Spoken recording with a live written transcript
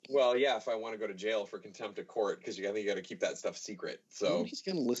Well, yeah, if I want to go to jail for contempt of court, because I think you got to keep that stuff secret. So nobody's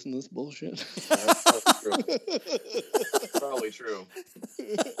gonna listen to this bullshit. That's probably true. Probably true.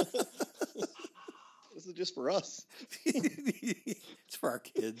 This is just for us. It's for our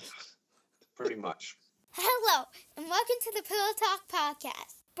kids. Pretty much. Hello, and welcome to the Pillow Talk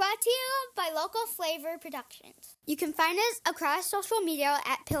Podcast, brought to you by Local Flavor Productions. You can find us across social media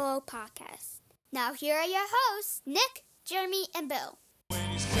at Pillow Podcast. Now here are your hosts, Nick, Jeremy, and Bill. When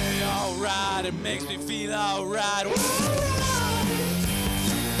you say alright, it makes me feel alright.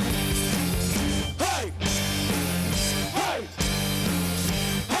 Hey! Hey!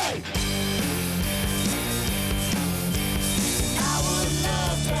 Hey! I would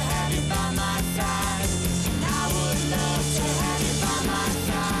love to have you by my side. I would love to have you by my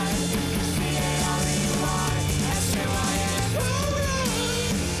side.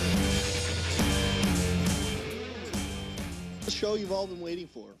 C-A-R-E-Y-S-A-Y-S. The show you've all been waiting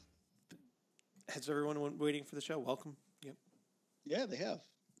for. Has everyone waiting for the show? Welcome. Yep. Yeah, they have.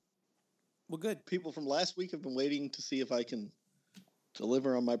 Well, good. People from last week have been waiting to see if I can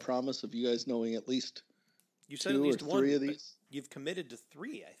deliver on my promise of you guys knowing at least You said two at least or one, three of but these. you've committed to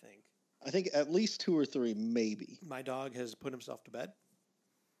 3, I think. I think at least 2 or 3, maybe. My dog has put himself to bed.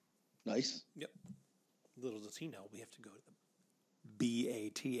 Nice. Yep. Little does he know, we have to go to the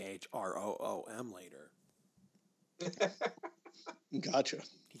BATHROOM later. Gotcha.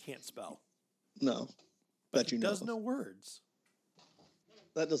 He can't spell. No. But Bet he you does know. know words.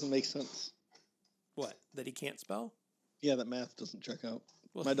 That doesn't make sense. What? That he can't spell? Yeah, that math doesn't check out.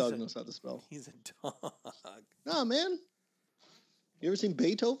 Well, My he's dog a- knows how to spell. He's a dog. Nah, man. You ever seen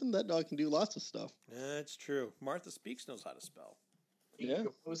Beethoven? That dog can do lots of stuff. That's true. Martha Speaks knows how to spell. He Yeah.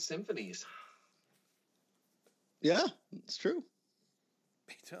 composed symphonies. Yeah, it's true.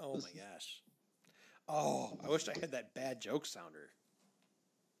 Oh my gosh. Oh, I wish I had that bad joke sounder.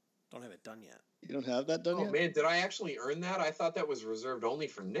 Don't have it done yet. You don't have that done Oh yet? man, did I actually earn that? I thought that was reserved only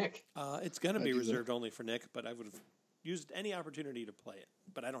for Nick. It's going to I be do that. reserved only for Nick, but I would have used any opportunity to play it.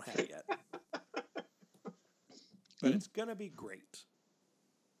 But I don't have it yet. But it's going to be great.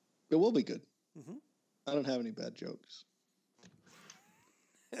 It will be good. Mhm. I don't have any bad jokes.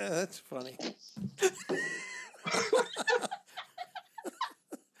 Yeah, that's funny.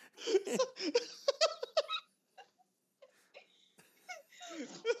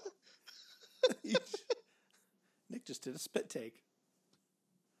 Nick just did a spit take.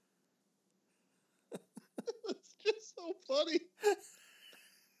 It's just so funny.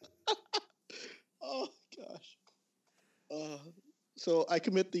 Oh, gosh. So I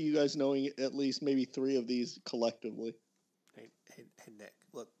commit to you guys knowing at least maybe 3 of these collectively. Hey, Nick,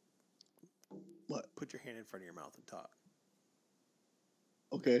 look. What? Put your hand in front of your mouth and talk.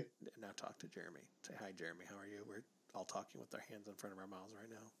 Okay. Now talk to Jeremy. Say, hi, Jeremy. How are you? We're all talking with our hands in front of our mouths right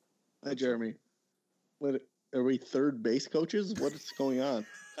now. Hi, Jeremy. What, are we third base coaches? What's going on?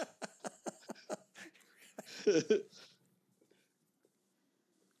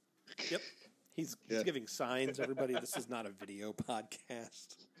 Yep. He's Yeah. giving signs, everybody. This is not a video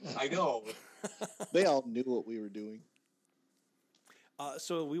podcast. I know. They all knew what we were doing.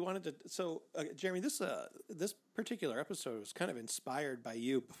 So we wanted to. So Jeremy, this particular episode was kind of inspired by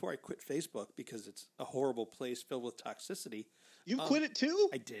you. Before I quit Facebook because it's a horrible place filled with toxicity. You quit it too?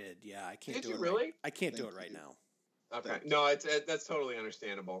 I did. Yeah, I can't Did do you it. really? I can't do Thank it right you. now. Okay. No, that's totally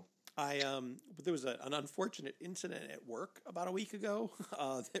understandable. There was an unfortunate incident at work about a week ago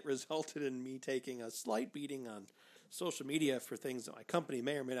that resulted in me taking a slight beating on social media for things that my company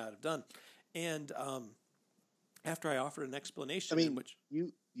may or may not have done. And after I offered an explanation, I in mean, which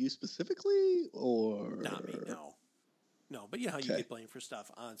you specifically, or not me, no, but you know how you Okay. get blamed for stuff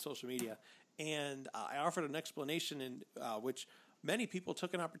on social media, and I offered an explanation in which many people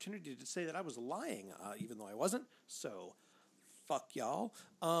took an opportunity to say that I was lying, even though I wasn't. So, fuck y'all.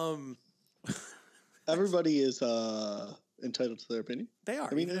 Everybody is entitled to their opinion. They are,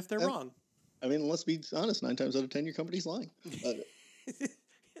 I mean, even if they're that- wrong. I mean, let's be honest. 9 times out of 10, your company's lying.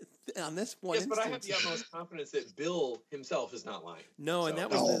 On this one Yes, but I have instance, the utmost confidence that Bill himself is not lying. no, and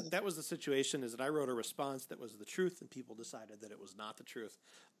So- that was the situation. Is that I wrote a response that was the truth, and people decided that it was not the truth.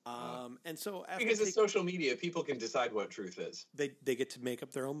 And so after Because it's social media, people can decide what truth is. they get to make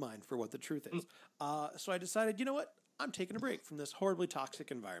up their own mind for what the truth is. So I decided, you know what? I'm taking a break from this horribly toxic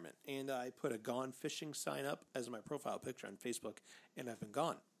environment, and I put a gone fishing sign up as my profile picture on Facebook, and I've been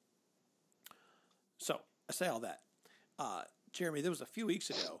gone. So I say all that. Jeremy, there was a few weeks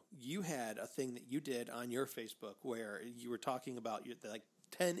ago, you had a thing that you did on your Facebook where you were talking about like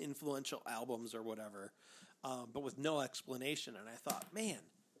 10 influential albums or whatever, but with no explanation. And I thought, man,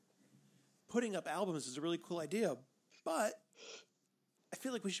 putting up albums is a really cool idea, but I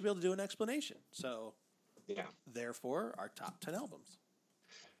feel like we should be able to do an explanation. So, Yeah. therefore, our top 10 albums.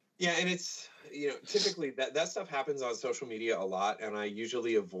 Yeah, and it's, typically that stuff happens on social media a lot, and I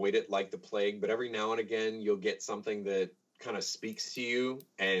usually avoid it like the plague, but every now and again you'll get something that kind of speaks to you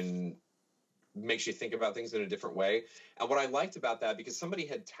and makes you think about things in a different way. And what I liked about that, because somebody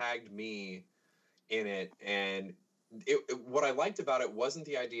had tagged me in it, and what I liked about it wasn't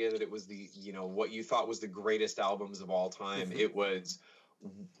the idea that it was the, what you thought was the greatest albums of all time. Mhm. It was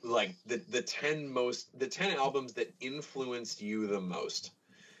like the 10 albums that influenced you the most.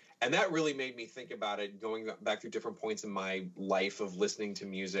 And that really made me think about it, going back through different points in my life of listening to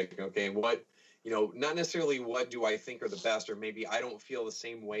music. Okay, what, not necessarily what do I think are the best, or maybe I don't feel the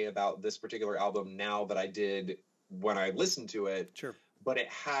same way about this particular album now that I did when I listened to it. Sure. But it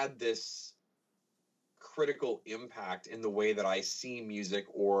had this critical impact in the way that I see music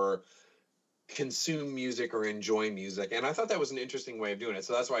or consume music or enjoy music. And I thought that was an interesting way of doing it.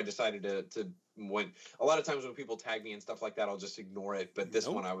 So that's why I decided to when a lot of times when people tag me and stuff like that, I'll just ignore it. But this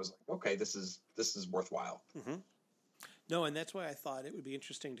one I was like, okay, this is worthwhile. Mm-hmm. No, and that's why I thought it would be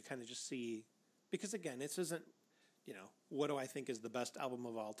interesting to kind of just see, because again, this isn't, what do I think is the best album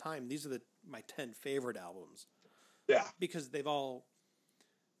of all time? These are my 10 favorite albums. Yeah. Because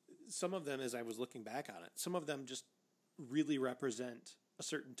some of them, as I was looking back on it, some of them just really represent a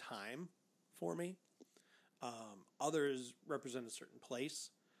certain time for me. Others represent a certain place.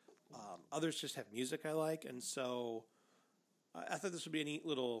 Others just have music I like. And so I thought this would be a neat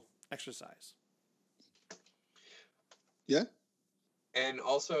little exercise. Yeah. And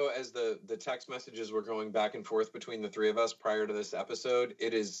also, as the text messages were going back and forth between the three of us prior to this episode,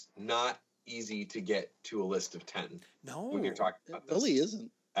 it is not easy to get to a list of 10. No. When you're talking about It really isn't.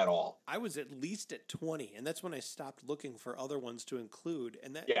 At all. I was at least at 20, and that's when I stopped looking for other ones to include.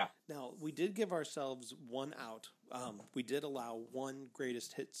 And that, yeah. Now, we did give ourselves one out. We did allow one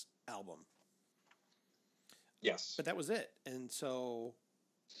greatest hits album. Yes. But that was it. And so,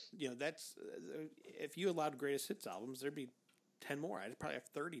 that's if you allowed greatest hits albums, there'd be 10 more. I'd probably have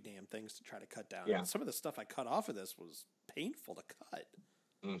 30 damn things to try to cut down. Yeah. And some of the stuff I cut off of this was painful to cut.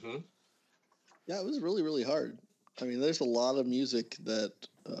 Mm-hmm. Yeah, it was really, really hard. I mean, there's a lot of music that,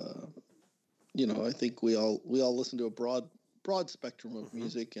 I think we all listen to a broad spectrum of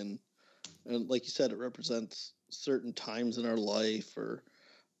music, and like you said, it represents certain times in our life, or,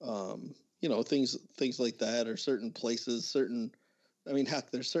 things like that, or certain places,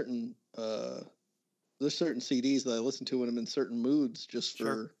 heck, there's certain CDs that I listen to when I'm in certain moods, just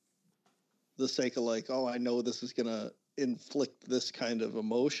for the sake of like, oh, I know this is gonna inflict this kind of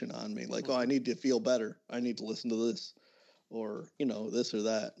emotion on me, like, oh, I need to feel better, I need to listen to this, or this or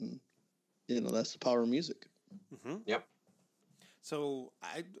that, and that's the power of music. Mm-hmm. Yep. So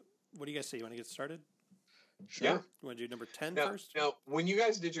what do you guys say? You want to get started? Sure. Yeah. You want to do number 10 now, first? Now, when you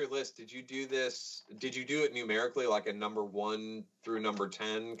guys did your list, did you do it numerically, like a number 1 through number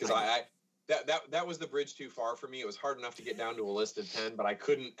 10? Because that was the bridge too far for me. It was hard enough to get down to a list of 10, but I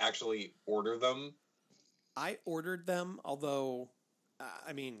couldn't actually order them. I ordered them, although,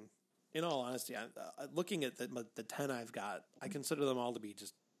 in all honesty, looking at the 10 I've got, I consider them all to be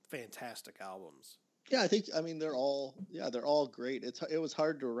just fantastic albums. Yeah, they're all great. It was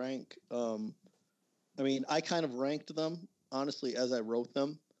hard to rank. I kind of ranked them, honestly, as I wrote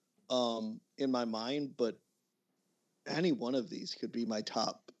them in my mind, but any one of these could be my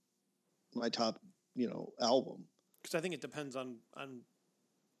top album. Because I think it depends on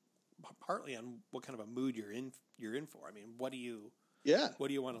partly on what kind of a mood you're in for. I mean, what do you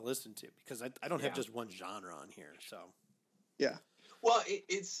want to listen to? Because I don't have just one genre on here, so. Yeah. Well,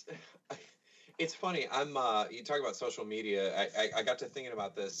 it's funny. You talk about social media. I got to thinking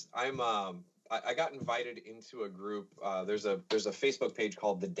about this. I got invited into a group. There's a Facebook page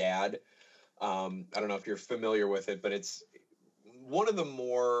called The Dad. I don't know if you're familiar with it, but it's one of the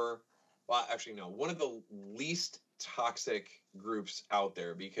one of the least toxic groups out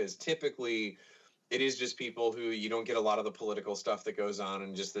there, because typically it is just people who you don't get a lot of the political stuff that goes on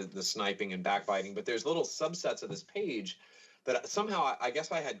and just the sniping and backbiting. But there's little subsets of this page that somehow I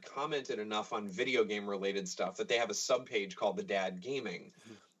guess I had commented enough on video game related stuff that they have a subpage called The Dad Gaming.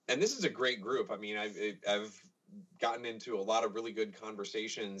 Mm-hmm. And this is a great group. I mean, I've gotten into a lot of really good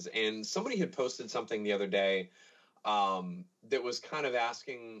conversations, and somebody had posted something the other day that was kind of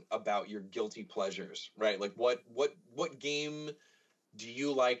asking about your guilty pleasures, right? Like what game do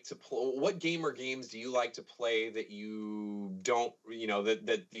you like to play? What game or games do you like to play that you don't,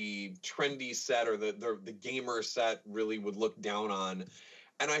 that the trendy set or the gamer set really would look down on?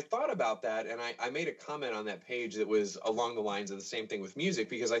 And I thought about that, and I made a comment on that page that was along the lines of the same thing with music,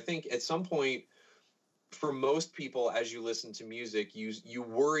 because I think at some point for most people, as you listen to music, you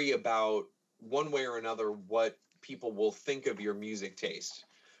worry about one way or another what people will think of your music taste,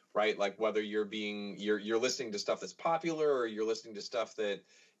 right? Like whether you're listening to stuff that's popular or you're listening to stuff that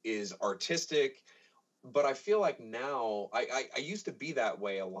is artistic. But I feel like now I used to be that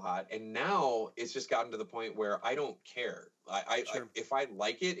way a lot, and now it's just gotten to the point where I don't care. Sure. If I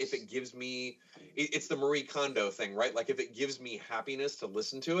like it, if it gives me, it's the Marie Kondo thing, right? Like if it gives me happiness to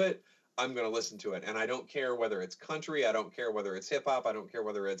listen to it, I'm going to listen to it, and I don't care whether it's country, I don't care whether it's hip hop, I don't care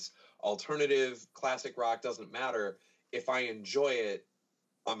whether it's alternative, classic rock, doesn't matter. If I enjoy it,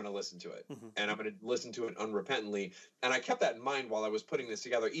 I'm going to listen to it, and I'm going to listen to it unrepentantly. And I kept that in mind while I was putting this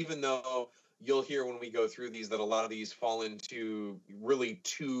together, even though you'll hear when we go through these that a lot of these fall into really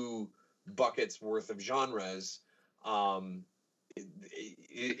two buckets worth of genres.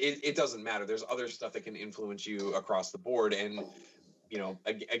 It doesn't matter. There's other stuff that can influence you across the board. And, you know,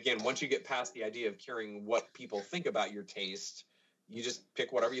 again, once you get past the idea of caring what people think about your taste, you just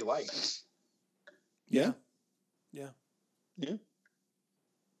pick whatever you like. Yeah. Yeah. Yeah.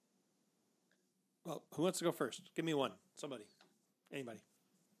 Well, who wants to go first? Give me one. Somebody. Anybody.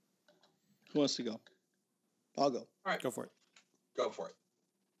 Who wants to go? I'll go. All right. Go for it. Go for it.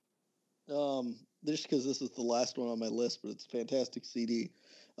 Just because this is the last one on my list, but it's a fantastic CD.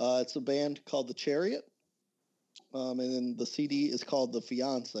 It's a band called The Chariot. And then the CD is called The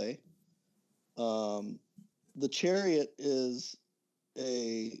Fiancé. The Chariot is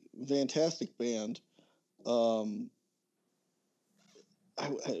a fantastic band. I'm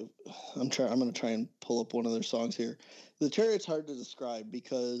going to try and pull up one of their songs here. The Chariot's hard to describe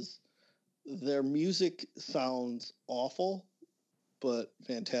because their music sounds awful, but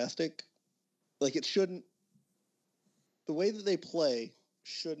fantastic. Like it shouldn't. The way that they play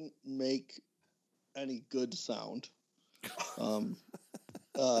shouldn't make any good sound. The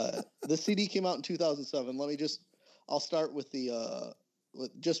CD came out in 2007. I'll start with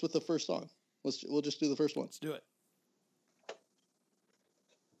with the first song. We'll just do the first one. Let's do it.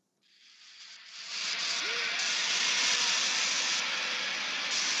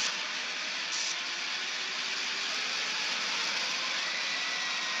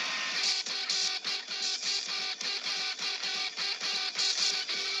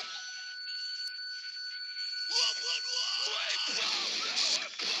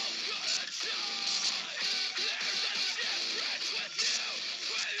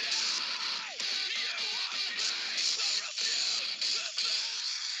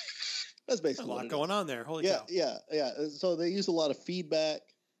 That's basically a lot going on there. Holy cow. Yeah. So they use a lot of feedback,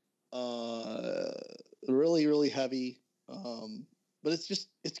 really, really heavy. But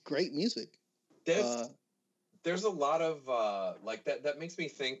it's great music. There's a lot of like that. That makes me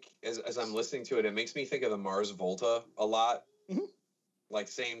think as I'm listening to it. It makes me think of the Mars Volta a lot. Mm-hmm. Like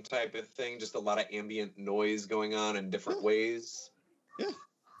same type of thing. Just a lot of ambient noise going on in different ways. Yeah,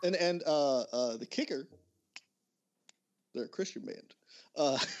 and the Kicker, they're a Christian band.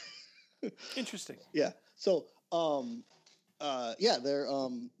 Interesting. Yeah. So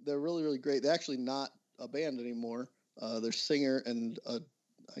they're really, really great. They're actually not a band anymore. Their singer and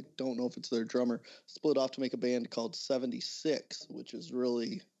I don't know if it's their drummer split off to make a band called 76, which is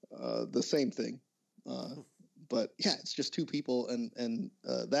really the same thing. But yeah, it's just two people, and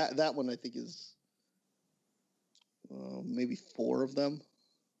that one I think is maybe four of them.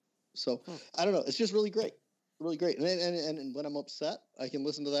 So I don't know. It's just really great, really great. And when I'm upset, I can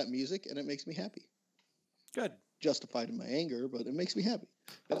listen to that music, and it makes me happy. Good. Justified in my anger, but it makes me happy.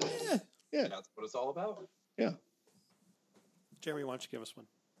 Yeah. That's what it's all about. Yeah. Jeremy, why don't you give us one?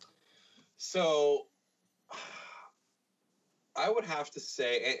 So I would have to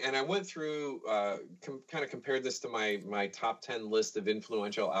say, and I went through, kind of compared this to my top 10 list of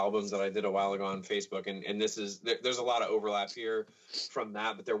influential albums that I did a while ago on Facebook. And there's a lot of overlap here from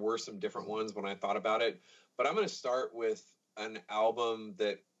that, but there were some different ones when I thought about it. But I'm going to start with an album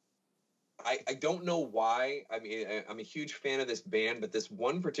that I don't know why. I mean, I'm a huge fan of this band, but this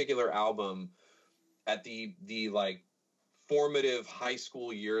one particular album at the like formative high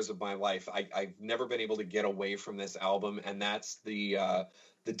school years of my life, I've never been able to get away from this album, and that's the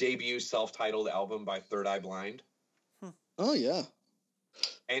debut self-titled album by Third Eye Blind. Oh yeah.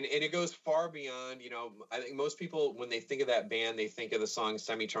 And it goes far beyond, I think most people, when they think of that band, they think of the song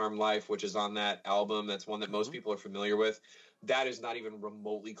Semi-Charmed Life, which is on that album. That's one that most people are familiar with. That is not even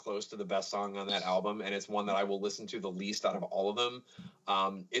remotely close to the best song on that album, and it's one that I will listen to the least out of all of them.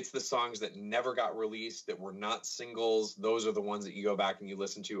 It's the songs that never got released, that were not singles. Those are the ones that you go back and you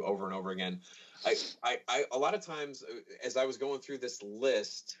listen to over and over again. I a lot of times, as I was going through this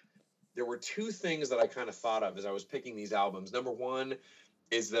list, there were two things that I kind of thought of as I was picking these albums. Number one,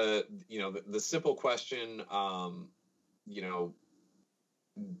 is the simple question.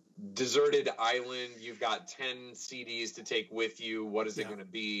 Deserted island. You've got 10 CDs to take with you. What is it going to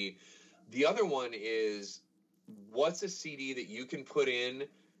be? The other one is, what's a CD that you can put in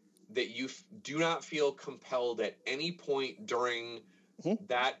that you do not feel compelled at any point during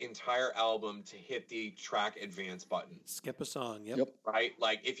that entire album to hit the track advance button? Skip a song. Yep. Right?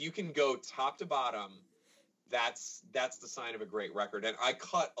 Like, if you can go top to bottom, that's the sign of a great record. And I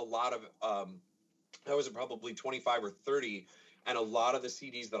cut a lot of, that was probably 25 or 30, and a lot of the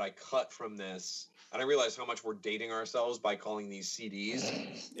CDs that I cut from this, and I realize how much we're dating ourselves by calling these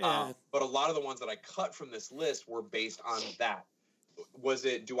CDs, but a lot of the ones that I cut from this list were based on that.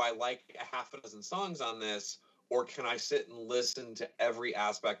 Do I like a half a dozen songs on this, or can I sit and listen to every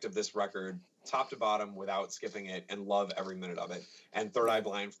aspect of this record, top to bottom, without skipping it, and love every minute of it? And Third Eye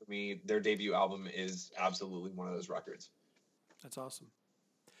Blind, for me, their debut album is absolutely one of those records. That's awesome.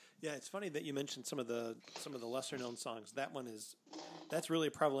 Yeah, it's funny that you mentioned some of the lesser known songs. That's really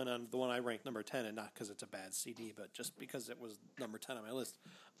prevalent on the one I ranked number 10, and not because it's a bad CD, but just because it was number 10 on my list.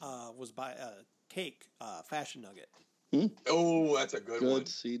 Was by Cake, Fashion Nugget. Oh, that's a good one. Good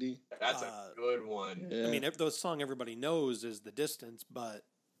CD. That's a good one. Yeah. I mean, the song everybody knows is The Distance, but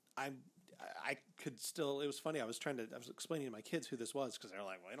I could still. It was funny. I was explaining to my kids who this was because they're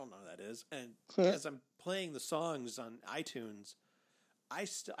like, "Well, I don't know who that is." And as I'm playing the songs on iTunes, I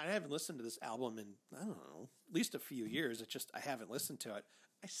haven't listened to this album in, I don't know, at least a few years. It's just I haven't listened to it.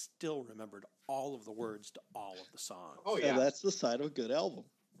 I still remembered all of the words to all of the songs. Oh yeah, that's the sign of a good album.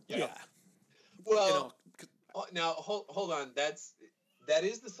 Yeah. Well, now hold on. That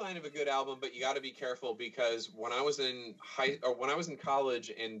is the sign of a good album, but you got to be careful, because when I was in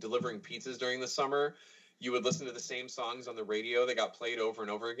college and delivering pizzas during the summer, you would listen to the same songs on the radio that got played over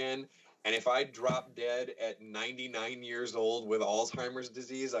and over again. And if I drop dead at 99 years old with Alzheimer's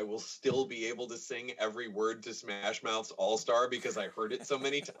disease, I will still be able to sing every word to Smash Mouth's All Star because I heard it so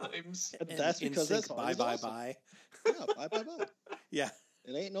many times. That's because that's Bye Bye Bye. Yeah, Bye Bye Bye. Yeah.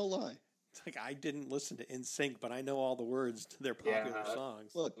 It ain't no lie. It's like, I didn't listen to NSYNC, but I know all the words to their popular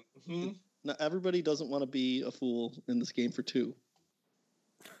songs. Look, now everybody doesn't want to be a fool in this game for two.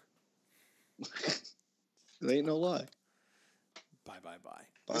 It ain't no lie. Bye Bye Bye.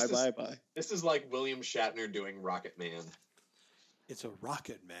 Bye. This is like William Shatner doing Rocket Man. It's a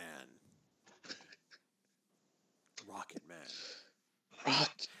Rocket Man. Rocket Man.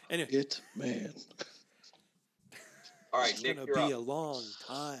 Rocket Man. All right, it's Nick, gonna you're be up. a long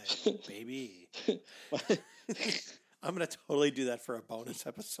time, baby. I'm gonna totally do that for a bonus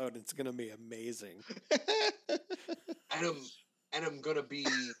episode. It's gonna be amazing. And I'm gonna be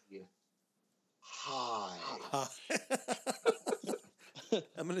high.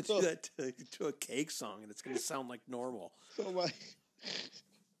 I'm gonna do that to a Cake song, and it's gonna sound like normal.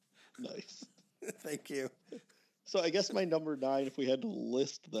 Nice. Thank you. So I guess my number 9, if we had to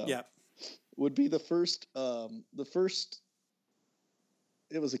list them, Yeah. would be the first.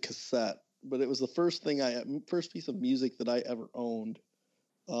 It was a cassette, but it was the first piece of music that I ever owned,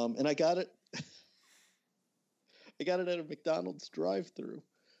 and I got it. I got it at a McDonald's drive-thru.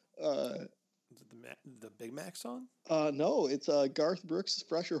 Is it the Big Mac song? No, it's Garth Brooks'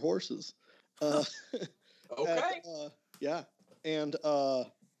 "Fresher Horses." Okay. Yeah, and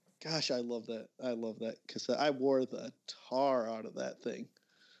gosh, I love that. I love that cassette. I wore the tar out of that thing.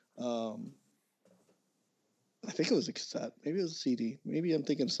 I think it was a cassette. Maybe it was a CD. Maybe I'm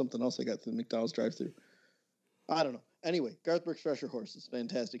thinking of something else I got through the McDonald's drive-thru. I don't know. Anyway, Garth Brooks' "Fresher Horses,"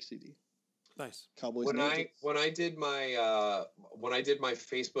 fantastic CD. Nice. Cowboys. When I did my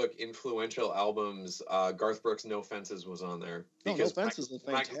Facebook influential albums, Garth Brooks' "No Fences" was on there. No Fences is a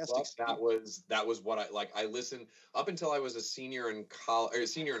fantastic. That was what I like. I listened up until I was a senior in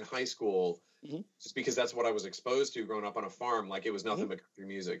high school, just because that's what I was exposed to growing up on a farm. Like, it was nothing but country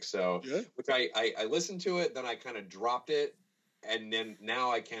music. So, which I listened to it, then I kind of dropped it, and then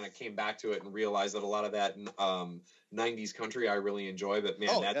now I kind of came back to it and realized that a lot of that 90s country I really enjoy. But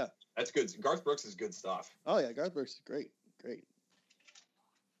man, that's good. Garth Brooks is good stuff. Oh yeah, Garth Brooks is great.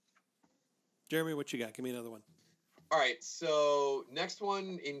 Jeremy, what you got? Give me another one. All right, so next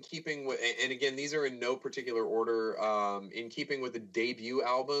one, in keeping with, and again, these are in no particular order. In keeping with the debut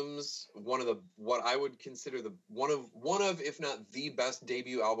albums, what I would consider one of, if not the best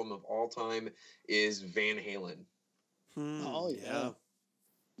debut album of all time, is Van Halen. Oh yeah,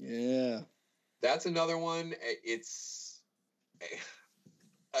 yeah. That's another one. It's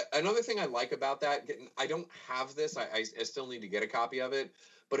another thing I like about that. I don't have this. I still need to get a copy of it.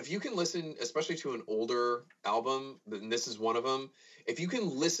 But if you can listen, especially to an older album, and this is one of them, if you can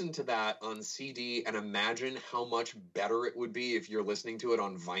listen to that on CD and imagine how much better it would be if you're listening to it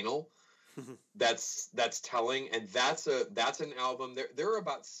on vinyl, that's telling. And that's an album. There are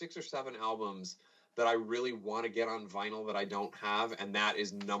about 6 or 7 albums that I really want to get on vinyl that I don't have, and that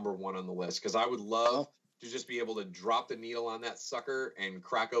is number 1 on the list, because I would love to just be able to drop the needle on that sucker and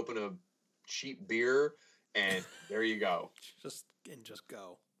crack open a cheap beer, and there you go. Just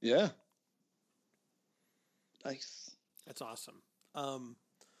go. Yeah. Nice. That's awesome. All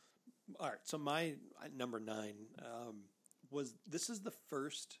right, so my number 9 this is the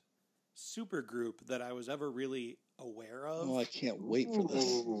first super group that I was ever really aware of. Oh, I can't wait for this.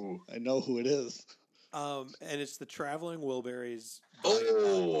 Ooh. I know who it is. And it's the Traveling Wilburys.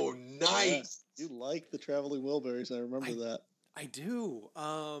 Oh, nice. Yeah, you like the Traveling Wilburys. I remember that. I do.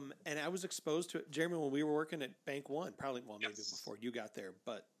 And I was exposed to it, Jeremy, when we were working at Bank One, probably, well, maybe before you got there.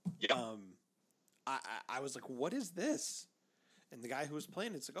 But I was like, what is this? And the guy who was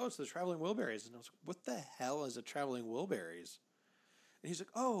playing it's like, oh, it's the Traveling Wilburys. And I was like, what the hell is a Traveling Wilburys? And he's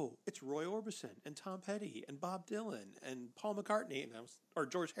like, oh, it's Roy Orbison and Tom Petty and Bob Dylan and Paul McCartney or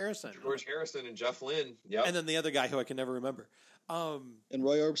George Harrison. George Harrison and Jeff Lynne. Yep. And then the other guy who I can never remember. And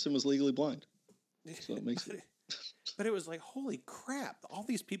Roy Orbison was legally blind. So it makes it. But it was like, holy crap. All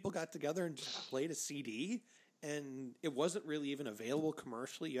these people got together and just played a CD. And it wasn't really even available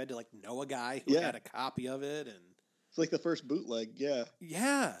commercially. You had to know a guy who had a copy of it. And it's like the first bootleg. Yeah.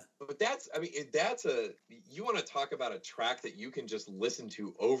 Yeah. But you want to talk about a track that you can just listen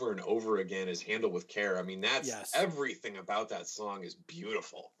to over and over again is Handle with Care. I mean, everything about that song is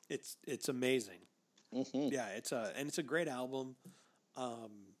beautiful. It's amazing. Mm-hmm. Yeah. It's a great album.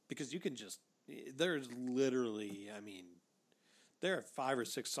 Because you can there's literally, there are 5 or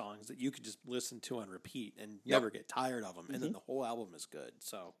 6 songs that you could just listen to on repeat and never get tired of them. And then the whole album is good.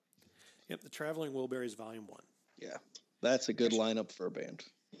 So, the Traveling Wilburys Volume 1. Yeah, that's a good lineup for a band.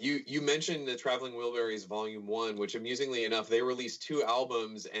 You mentioned the Traveling Wilburys Volume 1, which amusingly enough, they released 2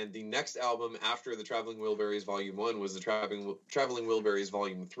 albums, and the next album after the Traveling Wilburys Volume 1 was the Traveling Wilburys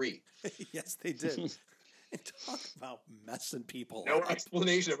Volume 3. Yes, they did. And talk about messing people No up.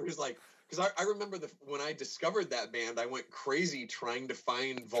 explanation. It was like, because I remember when I discovered that band, I went crazy trying to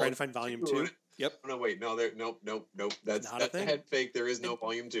find Volume 2. Yep. No, wait, no, nope. That's a head fake. There is no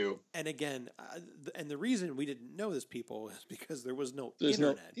Volume 2. And again, and the reason we didn't know this, people, is because there was no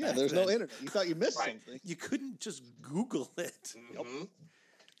internet. There's no internet. You thought you missed something. You couldn't just Google it. Mm-hmm.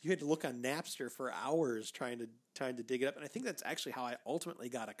 You had to look on Napster for hours trying to dig it up. And I think that's actually how I ultimately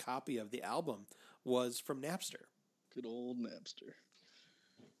got a copy of the album, was from Napster. Good old Napster.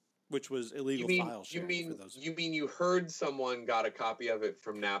 Which was illegal file sharing for those. You mean you heard someone got a copy of it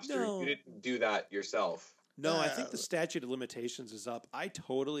from Napster? No. You didn't do that yourself? No, I think the statute of limitations is up. I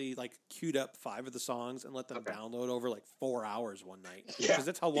totally queued up 5 of the songs and let them download over 4 hours one night. Because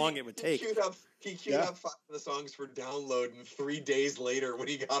that's how long it would take. He queued up 5 of the songs for download, and 3 days later when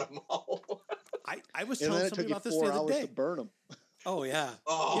he got them all. I was telling somebody about this the other day. To burn them. Oh, yeah.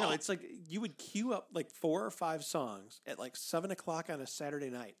 Oh. It's like you would queue up 4 or 5 songs at 7 o'clock on a Saturday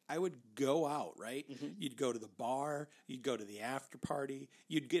night. I would go out, right? Mm-hmm. You'd go to the bar. You'd go to the after party.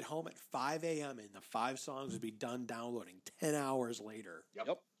 You'd get home at 5 a.m. and the 5 songs would be done downloading 10 hours later.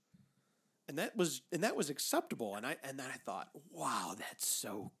 Yep. And that was acceptable. And then I thought, wow, that's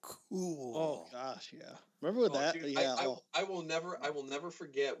so cool. Oh gosh, yeah. Remember that? Dude, yeah. I will never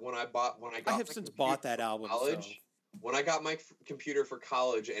forget when I have since bought that album. College. When I got my computer for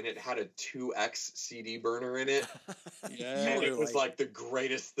college and it had a 2X CD burner in it, and it was the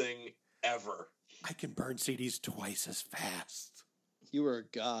greatest thing ever. I can burn CDs twice as fast. You were a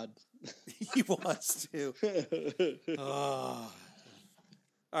god. He was too. All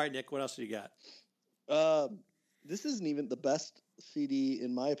right, Nick, what else do you got? This isn't even the best CD,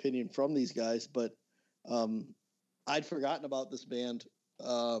 in my opinion, from these guys, but I'd forgotten about this band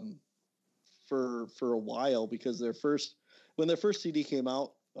for a while, because when their first CD came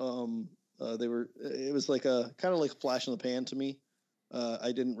out, it was kind of like a flash in the pan to me.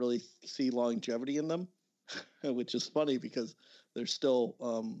 I didn't really see longevity in them, which is funny because they're still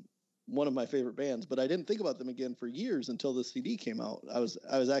one of my favorite bands, but I didn't think about them again for years until the CD came out. I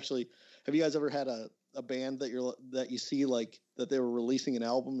was actually, have you guys ever had a band that you see that they were releasing an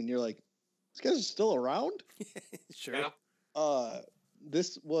album and you're like, these guys are still around? Sure. Yeah.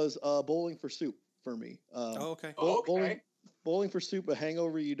 This was Bowling for Soup for me. Okay. Bowling for Soup, A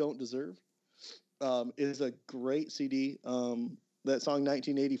Hangover You Don't Deserve, is a great CD. That song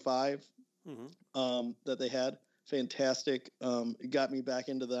 1985 that they had, fantastic. It got me back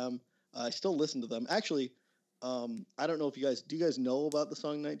into them. I still listen to them. Actually, I don't know if do you guys know about the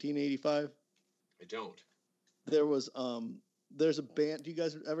song 1985? I don't. There was there's a band. Do you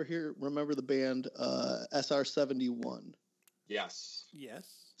guys remember the band SR-71? Yes.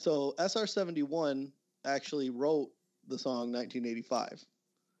 Yes. So SR-71 actually wrote the song 1985.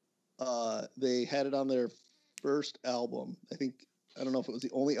 They had it on their first album. I don't know if it was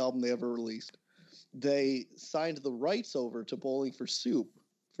the only album they ever released. They signed the rights over to Bowling for Soup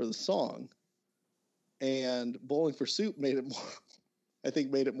for the song, and Bowling for Soup made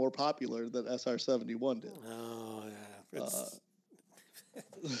it more popular than SR-71 did. Oh yeah, it's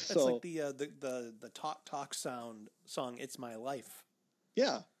so, like the Talk song. It's My Life.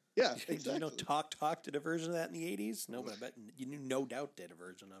 Yeah, exactly. You know, Talk did a version of that in the 80s. No, but I bet you No Doubt did a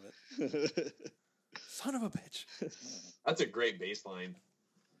version of it. Son of a bitch. That's a great bass line.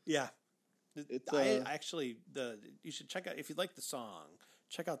 Yeah. You should check out, if you like the song,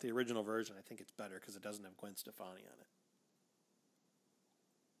 check out the original version. I think it's better because it doesn't have Gwen Stefani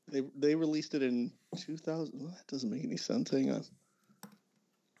on it. They released it in 2000. Well, that doesn't make any sense. Hang on.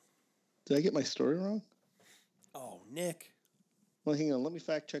 Did I get my story wrong? Oh, Nick. Well, hang on. Let me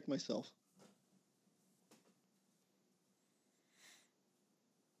fact check myself.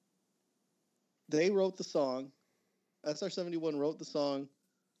 They wrote the song. SR-71 wrote the song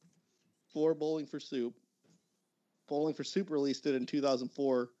for Bowling for Soup. Bowling for Soup released it in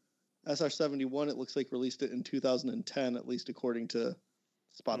 2004. SR-71, it looks like, released it in 2010, at least according to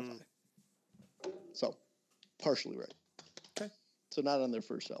Spotify. So, partially right. Okay. So, not on their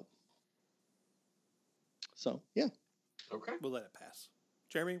first album. So, yeah. Okay. We'll let it pass.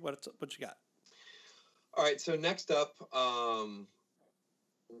 Jeremy, what you got? All right. So next up,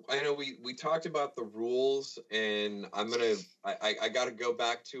 I know we talked about the rules, and I got to go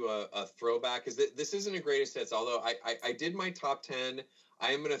back to a throwback, because this isn't a greatest hits. Although I did my top 10,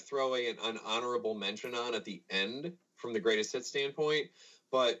 I am going to throw an honorable mention on at the end from the greatest hits standpoint.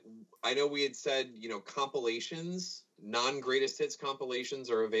 But I know we had said, compilations, non-greatest hits compilations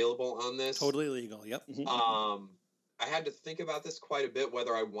are available on this. Totally legal. Yep. I had to think about this quite a bit,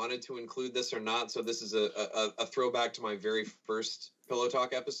 whether I wanted to include this or not. So this is a throwback to my very first Pillow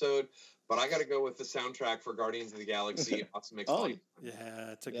Talk episode. But I got to go with the soundtrack for Guardians of the Galaxy. Awesome Mix Volume.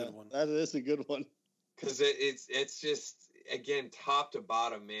 Yeah, it's a good one. That is a good one. Because it's just, again, top to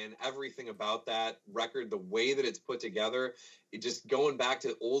bottom, man. Everything about that record, the way that it's put together, it just going back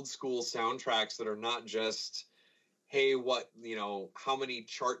to old school soundtracks that are not just, hey, how many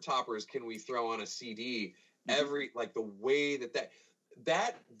chart toppers can we throw on a CD? The way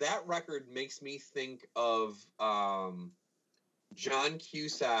that record makes me think of John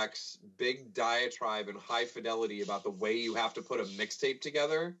Cusack's big diatribe in High Fidelity about the way you have to put a mixtape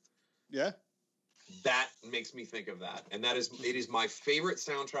together. Yeah. That makes me think of that. And it is my favorite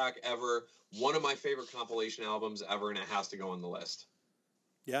soundtrack ever, one of my favorite compilation albums ever, and it has to go on the list.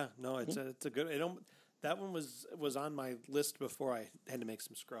 Yeah, no, it's a good. That one was on my list before I had to make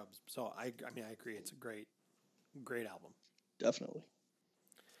some scrubs. So I agree. It's a great album. Definitely.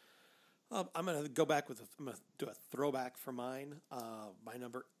 I'm going to go back I'm going to do a throwback for mine. My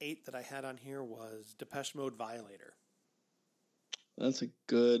number 8 that I had on here was Depeche Mode Violator. That's a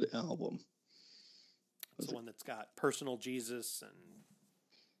good album. It's the one that's got Personal Jesus, and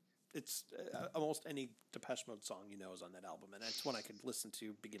it's almost any Depeche Mode song is on that album, and that's one I could listen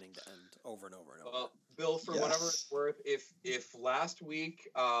to beginning to end over and over and over. Well, Bill, for whatever it's worth, if last week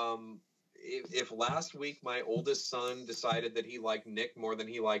if last week my oldest son decided that he liked Nick more than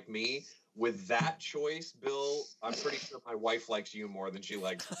he liked me, with that choice, Bill, I'm pretty sure my wife likes you more than she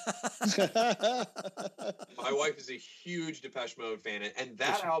likes me. My wife is a huge Depeche Mode fan, and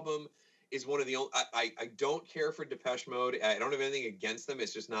that album is one of the only... I don't care for Depeche Mode. I don't have anything against them.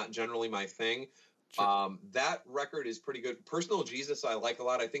 It's just not generally my thing. Sure. That record is pretty good. Personal Jesus I like a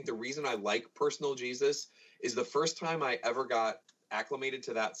lot. I think the reason I like Personal Jesus is the first time I ever got acclimated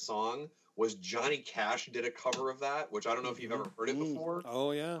to that song was Johnny Cash did a cover of that, which I don't know if you've ever heard it before.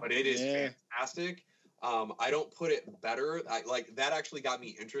 Oh, yeah. But it is fantastic. I don't put it better. That actually got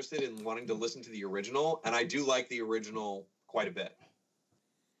me interested in wanting to listen to the original, and I do like the original quite a bit.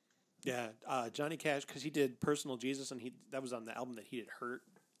 Yeah, Johnny Cash, because he did Personal Jesus, and that was on the album that he did Hurt.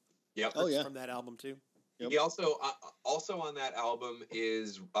 Yep. Oh, yeah. From that album, too. Yep. He also on that album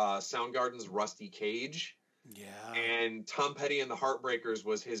is Soundgarden's Rusty Cage. Yeah. And Tom Petty and the Heartbreakers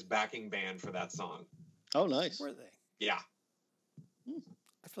was his backing band for that song. Oh, nice. Were they? Yeah.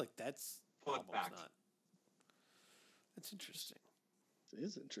 I feel like that's fun fact. That's interesting. It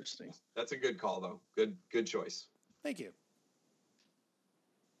is interesting. That's a good call, though. Good choice. Thank you.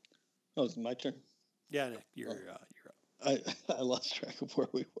 Oh, it's my turn. Yeah, Nick, you're up. I lost track of where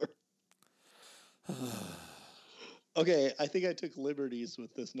we were. Okay, I think I took liberties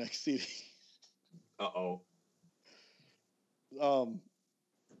with this next CD. Uh-oh.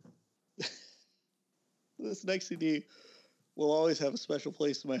 This next CD will always have a special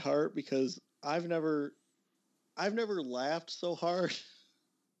place in my heart because I've never laughed so hard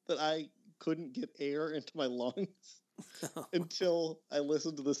that I couldn't get air into my lungs until I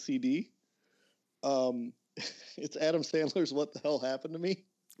listened to the CD. It's Adam Sandler's "What the Hell Happened to Me."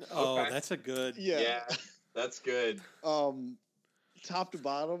 Oh, Okay. that's a good. Yeah, that's good. Top to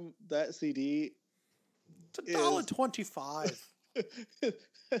bottom, that CD. It's $1.25.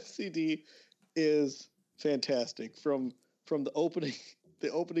 That CD is fantastic. From the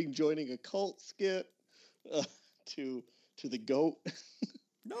opening joining a cult skit to the goat.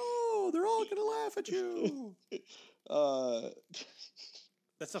 No, they're all gonna laugh at you.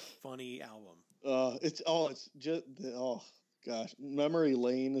 That's a funny album. It's just gosh, Memory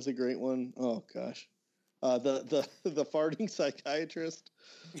Lane is a great one. Oh gosh, the farting psychiatrist.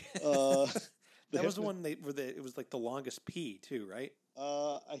 That was the one it was like the longest P too, right?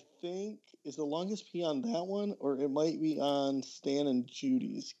 I think is the longest P on that one, or it might be on Stan and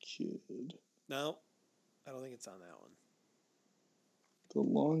Judy's Kid. No, I don't think it's on that one. The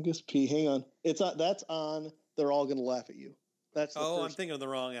longest P. Hang on, that's on. They're all gonna laugh at you. That's I'm thinking of the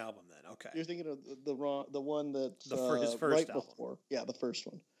wrong album then. Okay, you're thinking of the one that's his first right album. before. Yeah, the first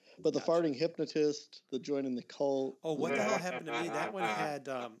one. But the Gotcha. farting hypnotist, the joining the cult. Oh, what the hell happened to me? That one had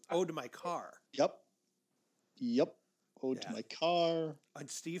 "Ode to My Car." Yep. Ode to My Car. And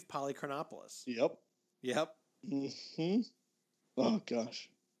Steve Polychronopoulos. Yep. Mm-hmm. Oh gosh.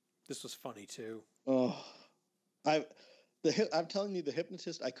 This was funny too. Oh, I'm telling you, the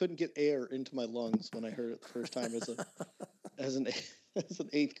hypnotist. I couldn't get air into my lungs when I heard it the first time as an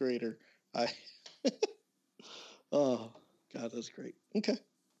 8th grader. Oh God, that's great. Okay.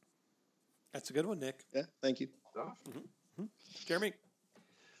 That's a good one, Nick. Yeah, thank you. Mm-hmm. Jeremy.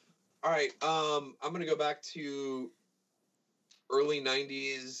 All right, I'm going to go back to early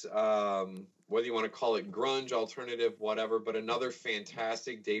 90s, whether you want to call it grunge, alternative, whatever, but another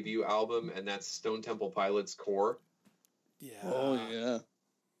fantastic debut album, and that's Stone Temple Pilots' Core. Yeah. Oh, yeah.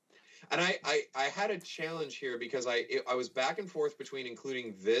 And I had a challenge here because I was back and forth between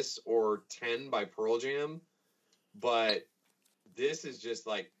including this or 10 by Pearl Jam, but this is just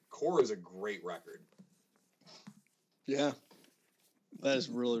like, Core is a great record. Yeah. That is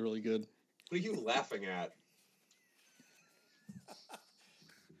really, really good. What are you laughing at?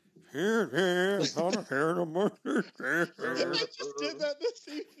 I just did that this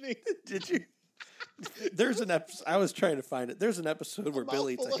evening. Did you? There's an episode. I was trying to find it. There's an episode where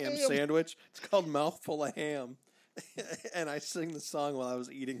Billy eats a ham sandwich. It's called "Mouthful of Ham," and I sing the song while I was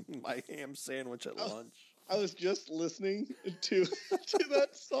eating my ham sandwich at lunch. I was just listening to that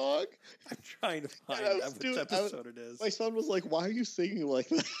song. I'm trying to find out which episode it is. My son was like, "Why are you singing like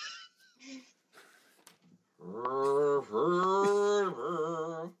that?"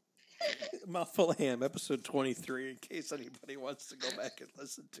 Mouthful of Ham, episode 23. In case anybody wants to go back and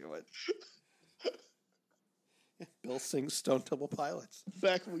listen to it. Bill sings Stone Temple Pilots.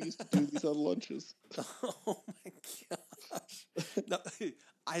 Back when we used to do these on lunches. Oh my gosh! No,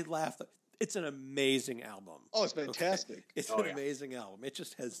 I laughed. It's an amazing album. Oh, it's fantastic. Okay? It's an amazing album. It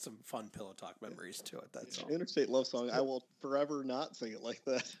just has some fun Pillow Talk memories to it. That's all. Interstate Love Song. I will forever not sing it like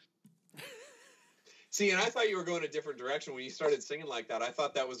that. See, and I thought you were going a different direction when you started singing like that. I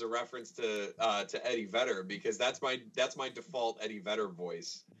thought that was a reference to Eddie Vedder because that's my default Eddie Vedder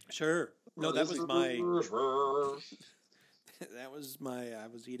voice. Sure. No, that was my. That was my. I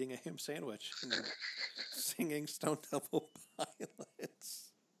was eating a ham sandwich and singing Stone Temple Pilots.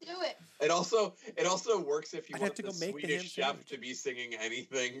 Do it. It also works if you I'd want have to the go make the Swedish ham chef sandwich. to be singing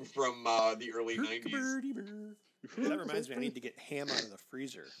anything from the early 90s. That reminds me, I need to get ham out of the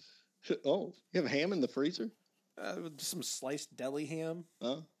freezer. Oh, you have ham in the freezer? Some sliced deli ham.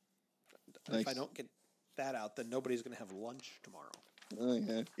 Oh, If I don't get that out, then nobody's going to have lunch tomorrow. Oh,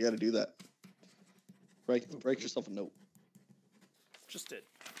 yeah. You got to do that. Write yourself a note. Just did.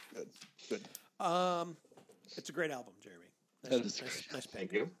 Good. It's a great album, Jeremy. Nice pick.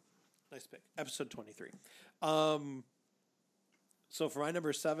 Thank you. Nice pick. Episode 23. So for my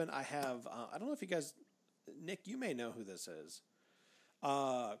number 7, I have, I don't know if you guys, Nick, you may know who this is.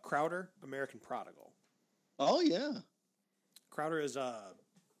 Crowder, American Prodigal. Oh, yeah. Crowder is a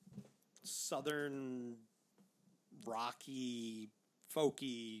southern, rocky,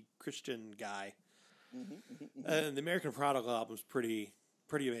 folky Christian guy. And the American Prodigal album is pretty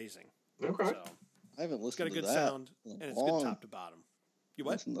amazing. Okay. So, I haven't listened to that. it's got a good sound, and it's good top to bottom. You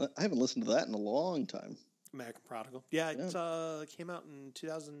what? I haven't listened to that in a long time. American Prodigal. Yeah, it came out in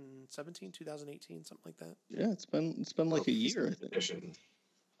 2017, 2018, something like that. Yeah, it's been like a year, I think.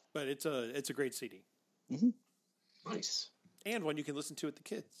 But it's a great CD. Mm-hmm. Nice. And one you can listen to with the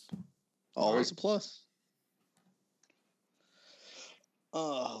kids. Always a plus.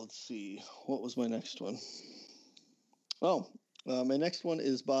 Let's see. What was my next one? Oh, my next one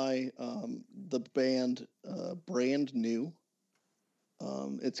is by the band Brand New.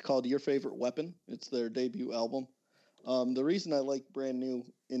 It's called Your Favorite Weapon. It's their debut album. The reason I like Brand New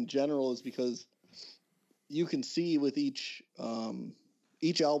in general is because you can see with each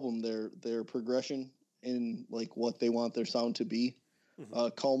album their progression in like what they want their sound to be,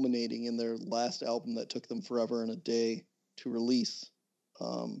 culminating in their last album that took them forever and a day to release.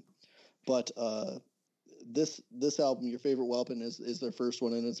 But this album, Your Favorite Weapon, is their first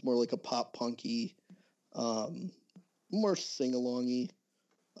one, and it's more like a pop punky, more sing-alongy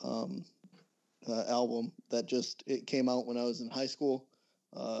album that it came out when I was in high school.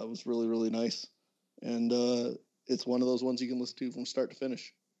 It was really, really nice. And it's one of those ones you can listen to from start to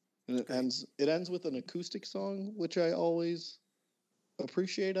finish. And it ends with an acoustic song, which I always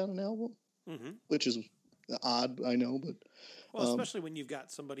appreciate on an album, which is odd, I know, but well, especially when you've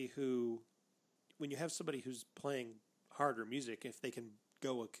got when you have somebody who's playing harder music, if they can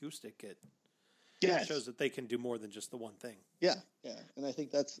go acoustic, it shows that they can do more than just the one thing. Yeah, and I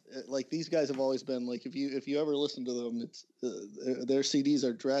think that's like these guys have always been like if you ever listen to them, it's their CDs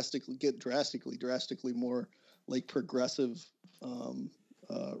are drastically more like progressive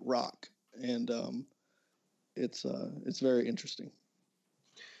rock, and it's very interesting.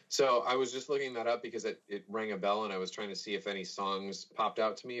 So I was just looking that up because it rang a bell, and I was trying to see if any songs popped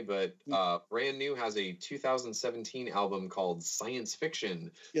out to me. But Brand New has a 2017 album called Science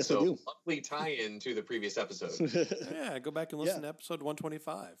Fiction. Yes, so I do. Lovely tie-in to the previous episode. Yeah, go back and listen to episode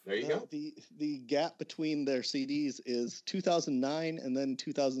 125. There you go. The gap between their CDs is 2009 and then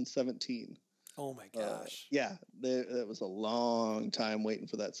 2017. Oh my gosh! That was a long time waiting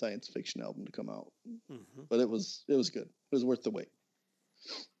for that Science Fiction album to come out, but it was good. It was worth the wait.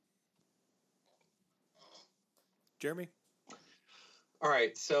 Jeremy? All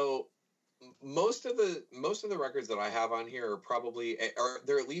right, so most of the records that I have on here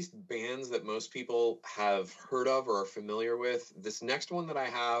they're at least bands that most people have heard of or are familiar with. This next one that I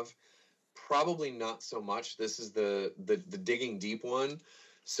have, probably not so much. This is the Digging Deep one.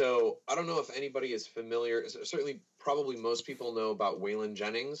 So I don't know if anybody is familiar. Certainly, probably most people know about Waylon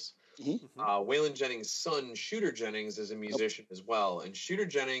Jennings. Waylon Jennings' son, Shooter Jennings, is a musician as well. And Shooter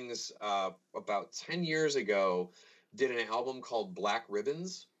Jennings, about 10 years ago, did an album called Black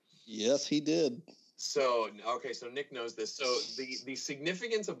Ribbons. Yes, he did. So Nick knows this. So the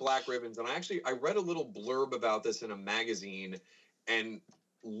significance of Black Ribbons, and I read a little blurb about this in a magazine, and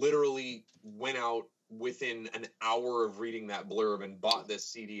literally went out within an hour of reading that blurb and bought this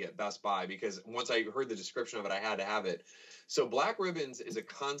CD at Best Buy, because once I heard the description of it, I had to have it. So Black Ribbons is a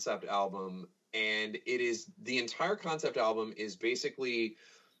concept album, and the entire concept album is basically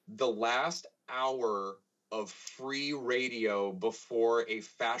the last hour of free radio before a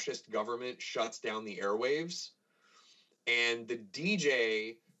fascist government shuts down the airwaves. And the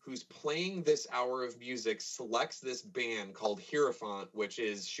DJ who's playing this hour of music selects this band called Hierophant, which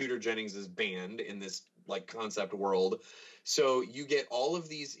is Shooter Jennings' band in this like concept world. So you get all of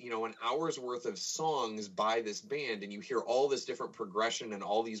these, an hour's worth of songs by this band, and you hear all this different progression and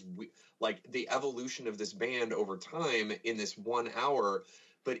all these, like the evolution of this band over time in this 1 hour.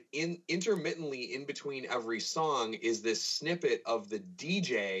 But intermittently in between every song is this snippet of the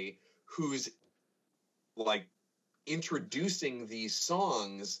DJ who's like introducing these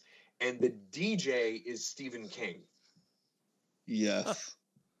songs, and the DJ is Stephen King. Yes.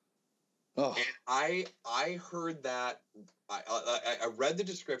 Oh. And I heard that. I read the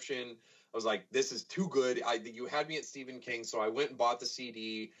description. I was like, this is too good. You had me at Stephen King, so I went and bought the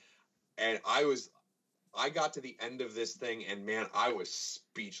CD, and I got to the end of this thing, and man, I was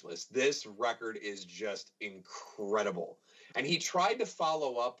speechless. This record is just incredible. And he tried to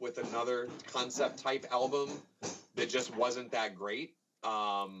follow up with another concept type album that just wasn't that great.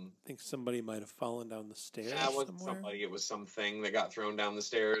 I think somebody might have fallen down the stairs. That wasn't somebody. It was something that got thrown down the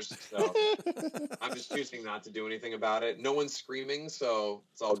stairs. So I'm just choosing not to do anything about it. No one's screaming, so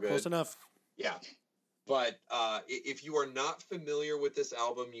it's all good. Close enough. Yeah. But if you are not familiar with this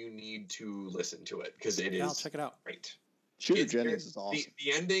album, you need to listen to it, because I'll check it out. Great. Shooter Jennings is awesome.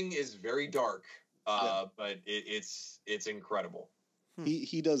 The ending is very dark, but it's incredible.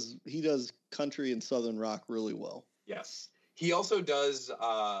 He does country and southern rock really well. Yes. He also does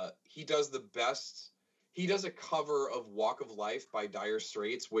the best. he does a cover of Walk of Life by Dire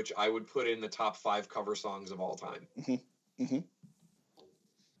Straits, which I would put in the top 5 cover songs of all time. Mm-hmm. Mm-hmm.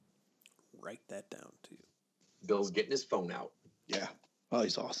 Write that down too. Bill's getting his phone out. Yeah. Oh,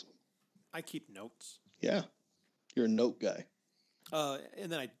 he's awesome. I keep notes. Yeah. You're a note guy.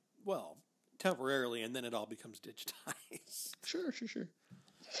 And then temporarily, and then it all becomes digitized. Sure.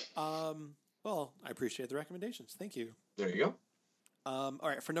 Well, I appreciate the recommendations. Thank you. There you go. All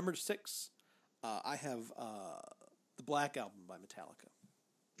right, for number 6, I have the Black Album by Metallica.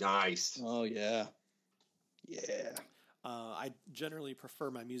 Nice. Oh, yeah. Yeah. I generally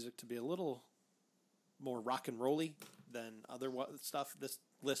prefer my music to be a little more rock and rolly than other stuff. This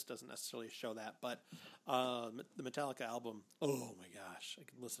list doesn't necessarily show that, but the Metallica album, oh my gosh, I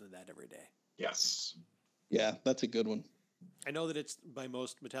can listen to that every day. Yes. Yeah, that's a good one. I know that it's, by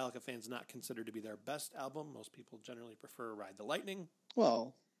most Metallica fans, not considered to be their best album. Most people generally prefer Ride the Lightning.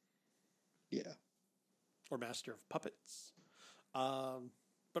 Well, yeah. Or Master of Puppets.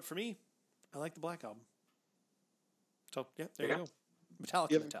 But for me, I like the Black Album. So, yeah, there you go.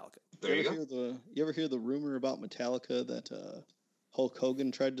 Metallica. There you go. You ever hear the rumor about Metallica that Hulk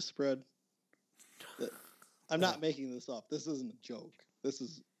Hogan tried to spread? I'm not making this up. This isn't a joke. This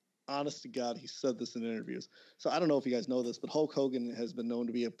is honest to God. He said this in interviews. So I don't know if you guys know this, but Hulk Hogan has been known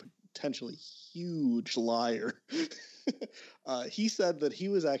to be a potentially huge liar. He said that he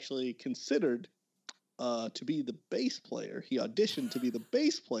was actually considered to be the bass player. He auditioned to be the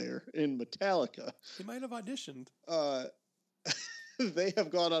bass player in Metallica. He might have auditioned. They have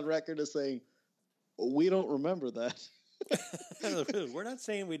gone on record as saying, we don't remember that. We're not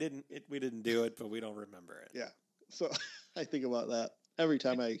saying we didn't do it, but we don't remember it. Yeah. So I think about that every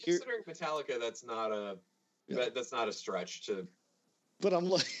time I hear. Considering Metallica, that's not a stretch to. But I'm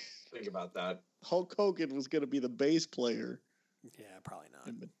like, think about that. Hulk Hogan was going to be the bass player. Yeah, probably not.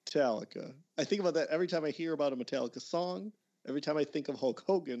 In Metallica. I think about that every time I hear about a Metallica song. Every time I think of Hulk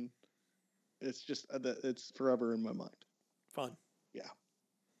Hogan, it's just it's forever in my mind. Fun. Yeah.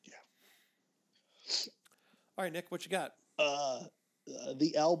 All right, Nick, what you got?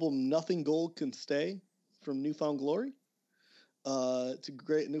 The album "Nothing Gold Can Stay" from New Found Glory. It's a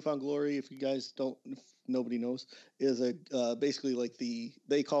great Newfound Glory. If you guys don't, if nobody knows, is a basically like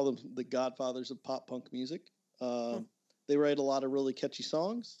they call them the godfathers of pop punk music. They write a lot of really catchy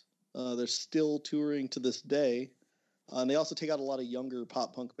songs. They're still touring to this day, and they also take out a lot of younger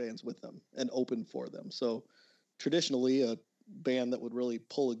pop punk bands with them and open for them. So traditionally, a band that would really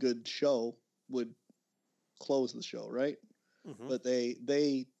pull a good show would close the show, right? Mm-hmm. But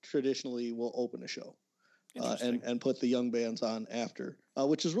they traditionally will open a show. And put the young bands on after,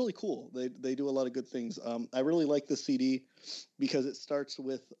 which is really cool. They do a lot of good things. I really like this CD because it starts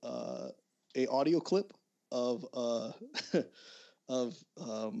with a audio clip of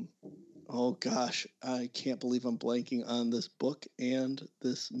oh gosh, I can't believe I'm blanking on this book and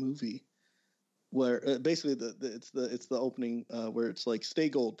this movie, where basically it's the opening where it's like "Stay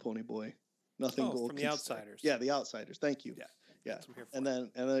Gold, Pony Boy, nothing gold." From The Outsiders. Yeah, The Outsiders. Thank you. Yeah, and then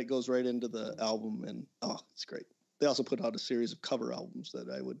it goes right into the album, and it's great. They also put out a series of cover albums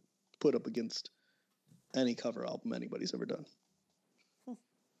that I would put up against any cover album anybody's ever done.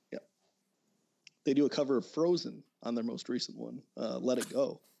 Yeah, they do a cover of Frozen on their most recent one, "Let It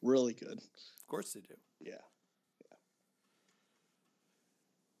Go." Really good. Of course they do. Yeah.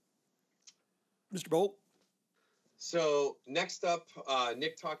 Mr. Bolt. So next up,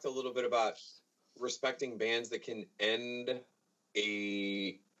 Nick talked a little bit about respecting bands that can end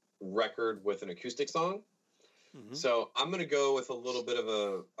a record with an acoustic song. Mm-hmm. So I'm going to go with a little bit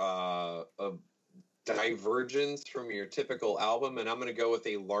of a divergence from your typical album, and I'm going to go with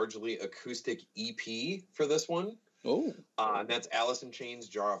a largely acoustic EP for this one. Oh. And that's Alice in Chains'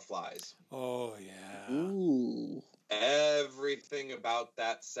 Jar of Flies. Oh, yeah. Ooh. Everything about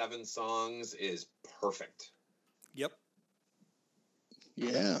that 7 songs is perfect. Yep.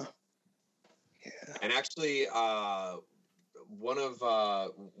 Yeah. And actually, when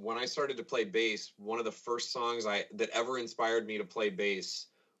I started to play bass, one of the first songs that ever inspired me to play bass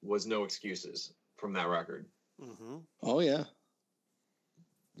was "No Excuses" from that record. Mm-hmm. Oh yeah,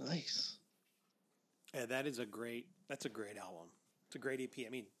 nice. Yeah, that's a great album. It's a great EP. I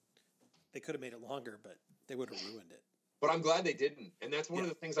mean, they could have made it longer, but they would have ruined it. But I'm glad they didn't, and that's one of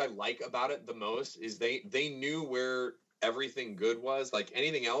the things I like about it the most is they knew where everything good was. Like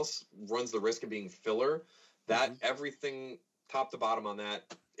anything else runs the risk of being filler. That everything top to bottom on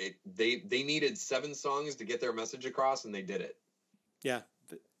that, they needed 7 songs to get their message across, and they did it. Yeah,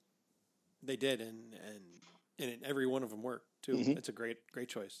 they did, and every one of them worked too. It's a great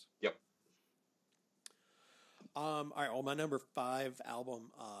choice. Yep. All right. Well, my number 5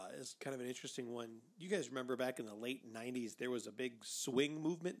 album is kind of an interesting one. You guys remember back in the late '90s, there was a big swing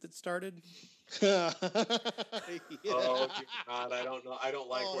movement that started. Yeah. Oh dear God, I don't know. I don't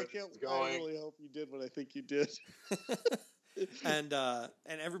like where this is I going. really hope you did what I think you did. And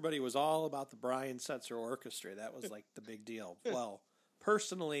everybody was all about the Brian Setzer Orchestra. That was like the big deal. Well,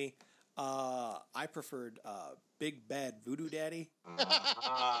 personally, I preferred Big Bad Voodoo Daddy.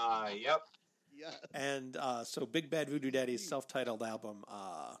 Yep. Yeah. And so Big Bad Voodoo Daddy's self-titled album,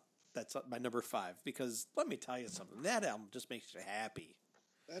 that's my number 5. Because let me tell you something, that album just makes you happy.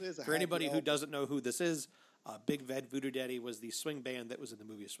 That is a For anybody happy who album. doesn't know who this is, Big Bad Voodoo Daddy was the swing band that was in the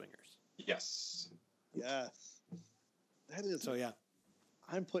movie Swingers. Yes. Yes. That is. So yeah,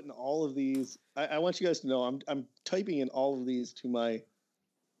 I'm putting all of these. I want you guys to know I'm typing in all of these to my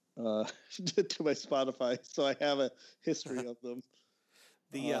to my Spotify, so I have a history of them.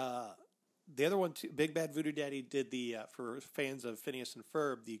 The other one, too, Big Bad Voodoo Daddy did the for fans of Phineas and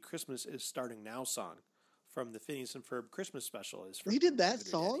Ferb, the Christmas is Starting Now song from the Phineas and Ferb Christmas special. Is from He did that Voodoo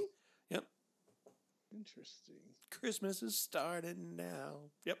song? Daddy. Yep. Interesting. Christmas is starting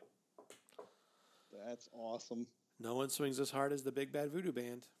now. Yep. That's awesome. No one swings as hard as the Big Bad Voodoo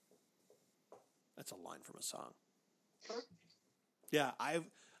Band. That's a line from a song. Yeah, I've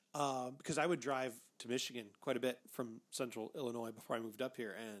because I would drive to Michigan quite a bit from Central Illinois before I moved up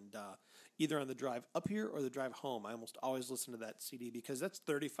here, and either on the drive up here or the drive home, I almost always listen to that CD because that's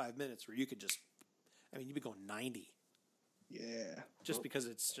 35 minutes where you could just, I mean, you'd be going 90. Yeah. Just because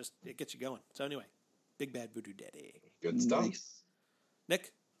it gets you going. So anyway, Big Bad Voodoo Daddy. Good stuff. Nice.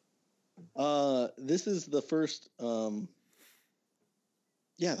 Nick? This is the first the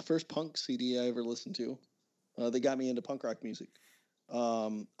first punk CD I ever listened to. They got me into punk rock music.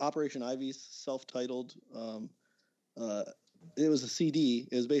 Operation Ivy's self-titled. It was a CD.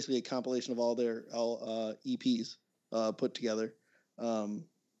 It was basically a compilation of all their EPs put together.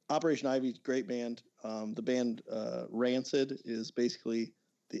 Operation Ivy, great band. The band Rancid is basically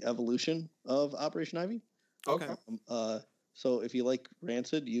the evolution of Operation Ivy. Okay. So if you like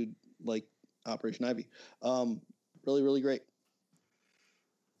Rancid, you'd like Operation Ivy. Really, really great.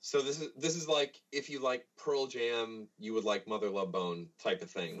 So this is like if you like Pearl Jam, you would like Mother Love Bone type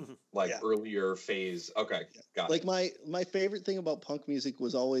of thing, like Yeah. earlier phase. Okay, got Like it. my favorite thing about punk music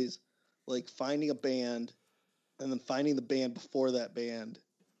was always like finding a band and then finding the band before that band,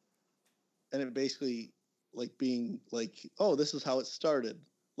 and it basically like being like, oh, this is how it started.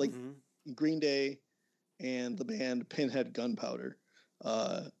 Like Green Day and the band Pinhead Gunpowder,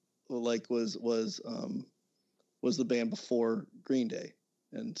 like was the band before Green Day.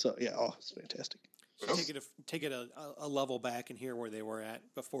 And so, yeah, it's fantastic. So take it a level back and hear where they were at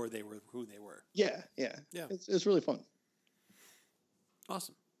before they were who they were. Yeah. It's really fun.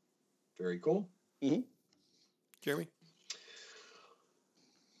 Awesome. Very cool. Mm-hmm. Jeremy?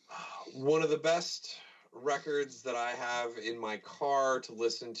 One of the best records that I have in my car to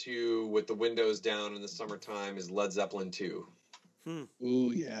listen to with the windows down in the summertime is Led Zeppelin 2.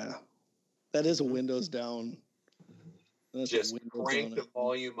 Ooh, yeah. That is a windows down. That's Just crank the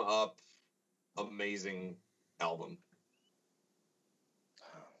volume up. Amazing album.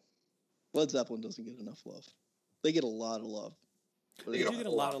 Led Zeppelin doesn't get enough love. They get a lot of love. They do get a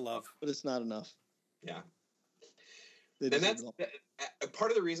lot of love. But it's not enough. Yeah. They And deserve it all.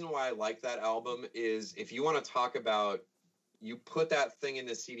 part of the reason why I like that album is if you want to talk about, you put that thing in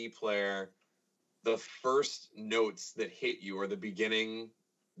the CD player, the first notes that hit you are the beginning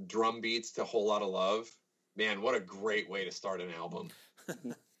drum beats to Whole Lotta Love. Man, what a great way to start an album.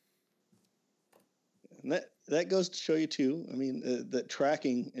 And that goes to show you too. I mean, that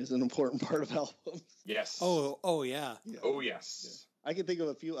tracking is an important part of albums. Yes. Oh yeah. Oh, yes. Yeah. I can think of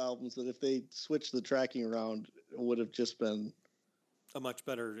a few albums that if they switched the tracking around, it would have just been A much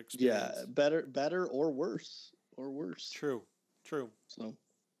better experience. better or worse. True. So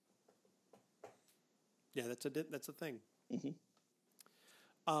Yeah, that's a thing. Mm-hmm.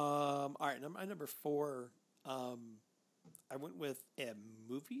 All right, my number 4. I went with a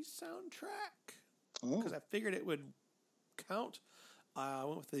movie soundtrack because I figured it would count. I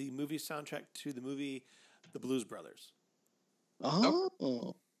went with the movie soundtrack to the movie The Blues Brothers.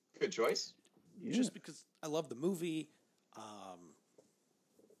 Oh, Good choice. yeah. Just because I love the movie.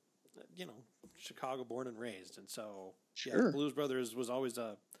 Chicago born and raised, and so Sure. the Blues Brothers was always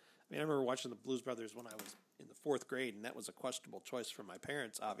I remember watching the Blues Brothers when I was in the 4th grade, and that was a questionable choice for my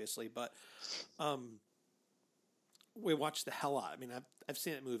parents, obviously. But we watched the hell out. I mean, I've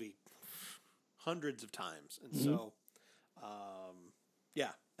seen that movie hundreds of times, and so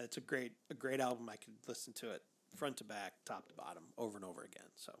it's a great album. I could listen to it front to back, top to bottom, over and over again.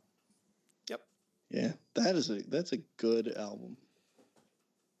 So, yep. Yeah, that's a good album.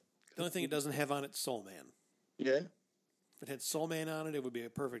 The only thing it doesn't have on it, Soul Man. Yeah, If it had Soul Man on it, it would be a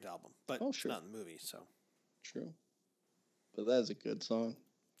perfect album. But sure. it's not in the movie, so. True. But that is a good song.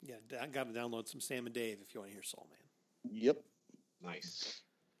 Yeah, I got to download some Sam and Dave if you want to hear Soul Man. Yep. Nice.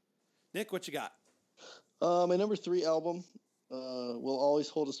 Nick, what you got? My number 3 album will always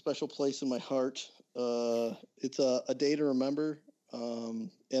hold a special place in my heart. It's a Day to Remember, and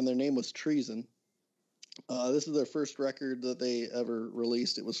their name was Treason. This is their first record that they ever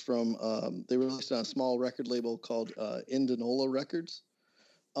released. It was from, they released it on a small record label called Indanola Records.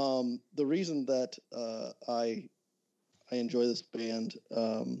 The reason that I enjoy this band,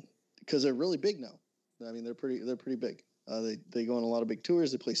 because they're really big now. I mean, they're pretty big. They go on a lot of big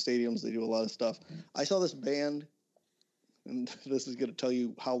tours. They play stadiums. They do a lot of stuff. I saw this band, and this is going to tell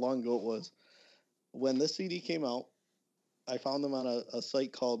you how long ago it was. When this CD came out, I found them on a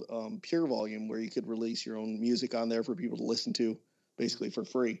site called Pure Volume, where you could release your own music on there for people to listen to, basically for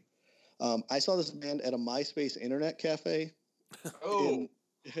free. I saw this band at a MySpace internet cafe. Oh,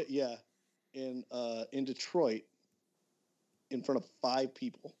 in Detroit, in front of 5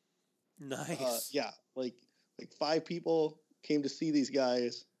 people. Nice. Yeah, like 5 people came to see these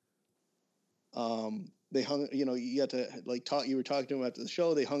guys. They hung, you got to talk. You were talking to them after the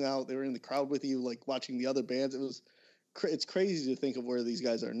show. They hung out. They were in the crowd with you, watching the other bands. It's crazy to think of where these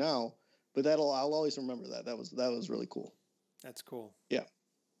guys are now. But I'll always remember that. That was really cool. That's cool. Yeah.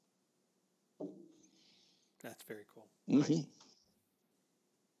 That's very cool. Mm-hmm.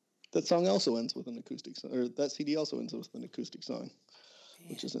 That song also ends with an acoustic song, or that CD also ends with an acoustic song,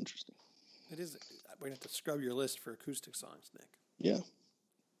 which is interesting. It is. We're gonna have to scrub your list for acoustic songs, Nick. Yeah,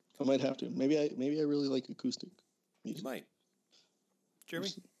 I might have to. Maybe I really like acoustic music. You might. Jeremy?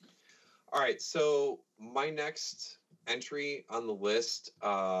 All right. So my next entry on the list,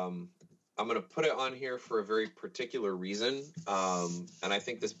 I'm going to put it on here for a very particular reason. And I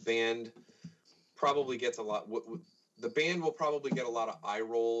think this band probably gets a lot. The band will probably get a lot of eye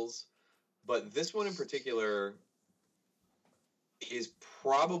rolls, but this one in particular is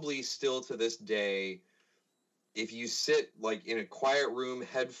probably still to this day, if you sit in a quiet room,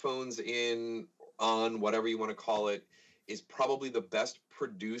 headphones on, whatever you want to call it, is probably the best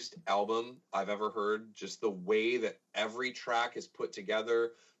produced album I've ever heard. Just the way that every track is put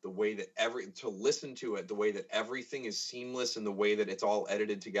together, the way that to listen to it, the way that everything is seamless, and the way that it's all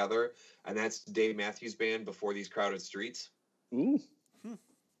edited together. And that's Dave Matthews Band, Before These Crowded Streets. Ooh.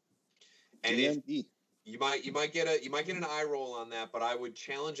 And you might get an eye roll on that, but I would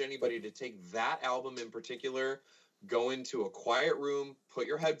challenge anybody to take that album in particular, go into a quiet room, put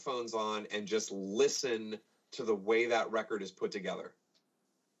your headphones on, and just listen to the way that record is put together.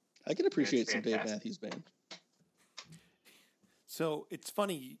 I can appreciate some Dave Matthews Band. So it's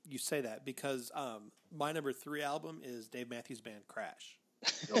funny you say that, because my number 3 album is Dave Matthews Band, Crash.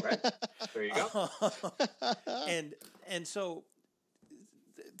 Okay, there you go. and so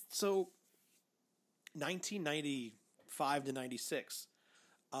 1995 to 96,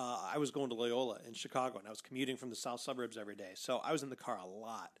 I was going to Loyola in Chicago, and I was commuting from the south suburbs every day. So I was in the car a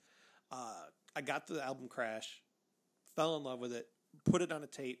lot. I got the album Crash, fell in love with it, put it on a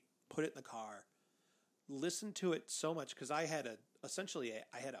tape, put it in the car, listened to it so much, because I had a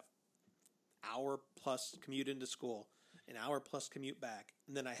hour plus commute into school, an hour plus commute back,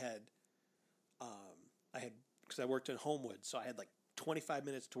 and then I had because I worked in Homewood, so I had 25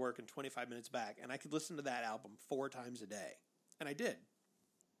 minutes to work and 25 minutes back, and I could listen to that album 4 times a day, and I did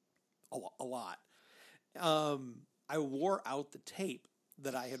a lot. I wore out the tape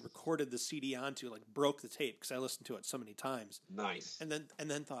that I had recorded the CD onto, broke the tape because I listened to it so many times. Nice. And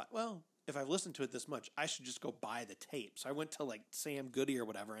then thought, well, if I've listened to it this much, I should just go buy the tape. So I went to Sam Goody or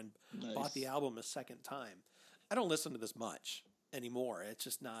whatever and bought the album a second time. I don't listen to this much anymore. It's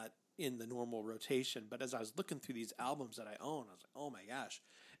just not in the normal rotation. But as I was looking through these albums that I own, I was like, oh my gosh.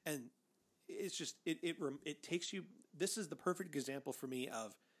 And it's just, it takes you, this is the perfect example for me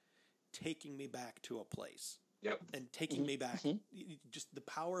of taking me back to a place. Yep. And taking me back, just the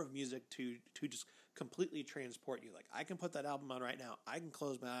power of music to just completely transport you. I can put that album on right now. I can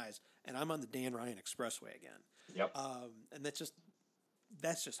close my eyes, and I'm on the Dan Ryan Expressway again. Yep. And that's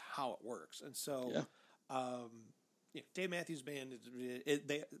just how it works. And so, Dave Matthews Band,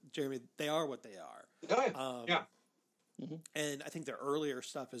 Jeremy, they are what they are. Oh, yeah. And I think their earlier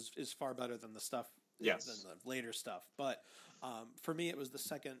stuff is far better than the stuff, than the later stuff. But for me, it was the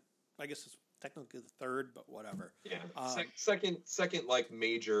second. I guess it's technically the third, but whatever. Yeah, second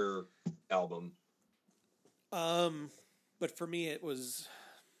major album. But for me, it was.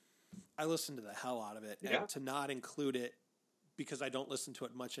 I listened to the hell out of it, and to not include it because I don't listen to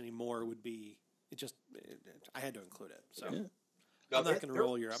it much anymore would be I had to include it. So Yeah. I'm not going to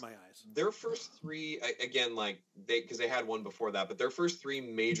roll my eyes. Their first three, again, like because they had one before that, but their first three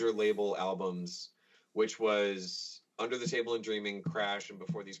major label albums, which was Under the Table and Dreaming, Crash, and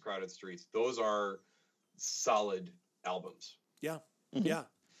Before These Crowded Streets, those are solid albums. Yeah, yeah,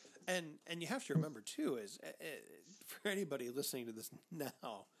 and you have to remember too is for anybody listening to this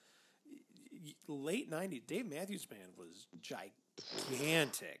now, late '90s, Dave Matthews Band was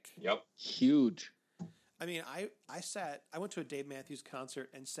gigantic. Yep, huge. I mean, I went to a Dave Matthews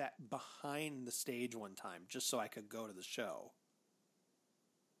concert and sat behind the stage one time just so I could go to the show.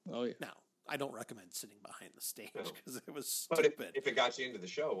 Oh yeah. Now, I don't recommend sitting behind the stage because it was stupid. But if it got you into the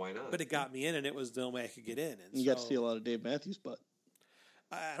show, why not? But it got me in, and it was the only way I could get in. And you got to see a lot of Dave Matthews, but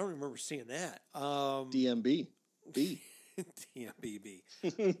I don't remember seeing that. DMB. B. DMBB.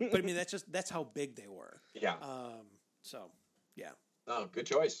 But I mean, that's how big they were. Yeah. So, yeah. Oh, good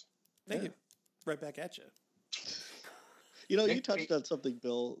choice. Thank you. Right back at you. You know, you touched on something,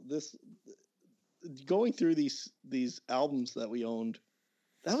 Bill. This going through these albums that we owned,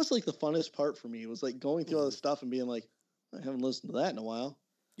 that was like the funnest part for me. It was like going through all this stuff and being like, I haven't listened to that in a while.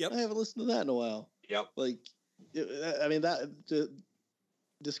 Yep. I haven't listened to that in a while. Yep. Like, I mean,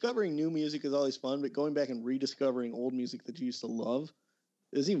 discovering new music is always fun, but going back and rediscovering old music that you used to love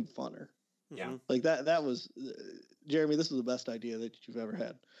is even funner. Yeah. Like that was, Jeremy, this was the best idea that you've ever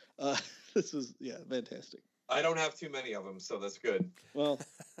had. This was, fantastic. I don't have too many of them, so that's good. Well,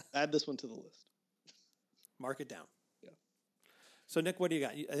 add this one to the list. Mark it down. Yeah. So, Nick, what do you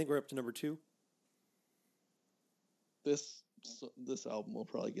got? I think we're up to number 2. This album will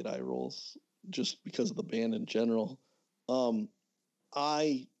probably get eye rolls just because of the band in general. We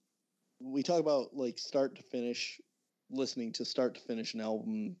talk about like start to finish, listening to start to finish an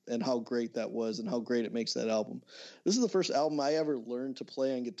album and how great that was and how great it makes that album. This is the first album I ever learned to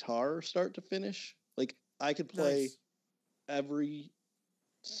play on guitar start to finish. Like I could play every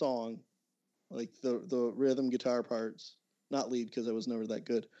song, like the rhythm guitar parts, not lead because I was never that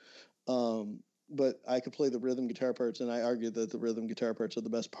good. But I could play the rhythm guitar parts, and I argue that the rhythm guitar parts are the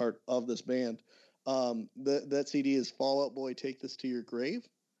best part of this band. That CD is Fall Out Boy, Take This to Your Grave,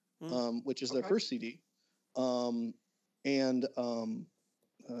 which is their first CD. It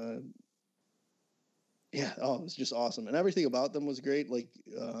was just awesome. And everything about them was great. Like,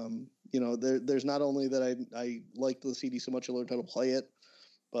 there's not only that I liked the CD so much I learned how to play it,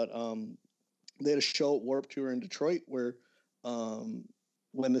 but they had a show at Warped Tour in Detroit where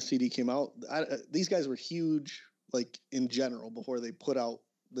when the CD came out, these guys were huge, like in general, before they put out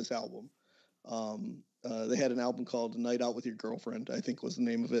this album. They had an album called Night Out with Your Girlfriend, I think was the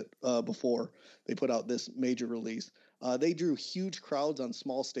name of it, before they put out this major release. They drew huge crowds on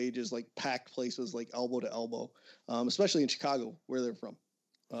small stages, like packed places, like elbow to elbow, especially in Chicago, where they're from.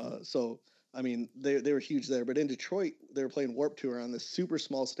 So, I mean, they were huge there. But in Detroit, they were playing Warped Tour on this super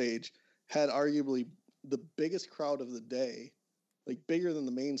small stage, had arguably the biggest crowd of the day, like bigger than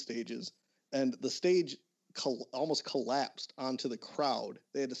the main stages. And the stage almost collapsed onto the crowd.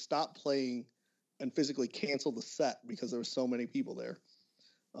 They had to stop playing and physically cancel the set because there were so many people there.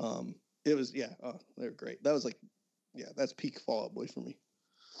 It was, they were great. That was like, that's peak Fall Out Boy for me.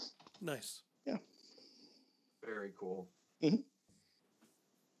 Nice. Yeah. Very cool. Mm-hmm.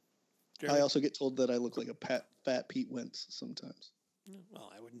 I also get told that I look like a fat Pete Wentz sometimes.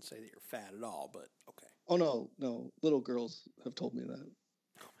 Well, I wouldn't say that you're fat at all, but okay. Oh no. Little girls have told me that.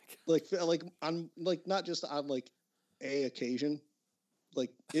 Oh my God. Like on like not just on like a occasion,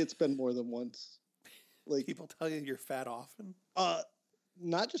 like it's been more than once. Like people tell you you're fat often?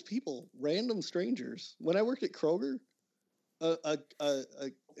 Not just people, random strangers. When I worked at Kroger, and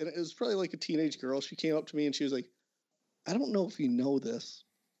it was probably like a teenage girl. She came up to me and she was like, "I don't know if you know this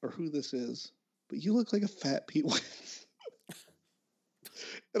or who this is, but you look like a fat Pete Wentz."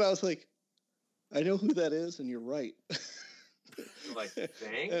 And I was like, "I know who that is, and you're right." Like,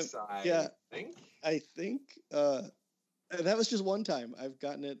 thanks. I think, and that was just one time. I've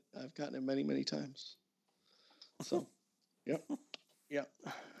gotten it many, many times. So, yep.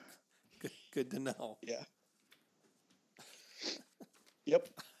 Good to know. Yeah. Yep.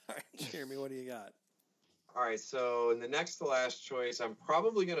 All right, Jeremy, what do you got? All right, so in the next to last choice, I'm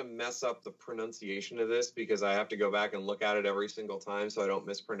probably going to mess up the pronunciation of this because I have to go back and look at it every single time so I don't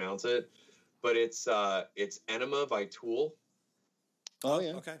mispronounce it. But it's Enema by Tool. Oh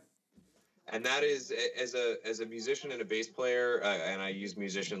yeah. Okay. And that is, as a musician and a bass player, and I use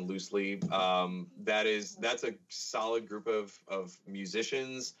musician loosely, that's a solid group of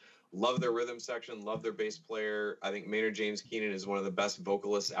musicians. Love their rhythm section, love their bass player. I think Maynard James Keenan is one of the best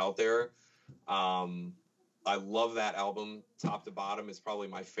vocalists out there. I love that album top to bottom. It's probably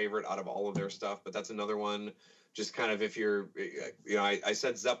my favorite out of all of their stuff, but that's another one. Just kind of if you're, I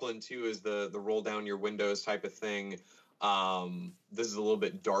said Zeppelin 2 is the roll down your windows type of thing. This is a little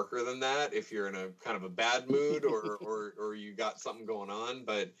bit darker than that if you're in a kind of a bad mood or you got something going on,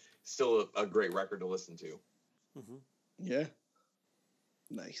 but still a great record to listen to. Mm-hmm. Yeah.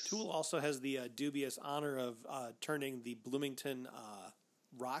 Nice. Tool also has the dubious honor of turning the Bloomington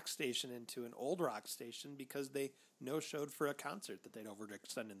rock station into an old rock station because they no-showed for a concert that they'd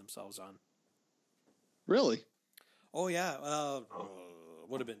overextended themselves on. Really? Oh, yeah.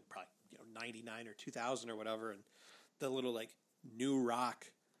 Would have been probably 99 or 2000 or whatever, and the little like new rock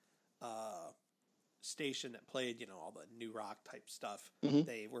station that played all the new rock type stuff. Mm-hmm.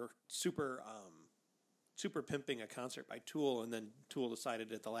 They were super pimping a concert by Tool, and then Tool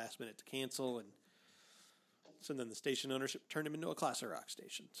decided at the last minute to cancel, and so then the station ownership turned him into a classic rock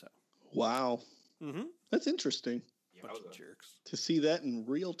station. So wow, that's interesting. Yeah, bunch of jerks. To see that in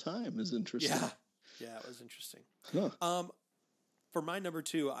real time is interesting. Yeah, it was interesting. Huh. For my number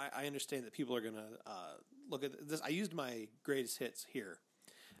 2, I understand that people are gonna look at this. I used my greatest hits here,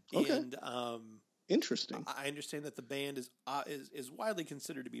 Okay. and Interesting. I understand that the band is widely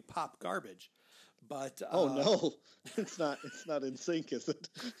considered to be pop garbage, but oh no, it's not in sync, is it?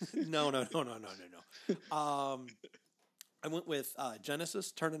 No. I went with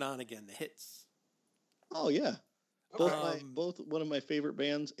Genesis. Turn It On Again, the hits. Oh yeah. Both one of my favorite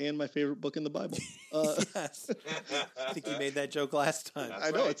bands and my favorite book in the Bible. Yes, I think you made that joke last time. That's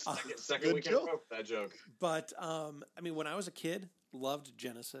I know, right. it's second good week in a joke. row for that joke. But when I was a kid, loved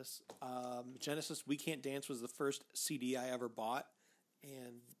Genesis. Genesis We Can't Dance was the first CD I ever bought,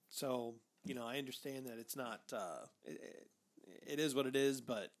 and so I understand that it's not. It is what it is,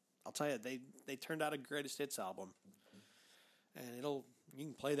 but I'll tell you, they turned out a greatest hits album, and you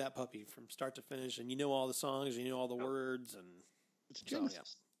can play that puppy from start to finish, and all the songs, all the words, and It's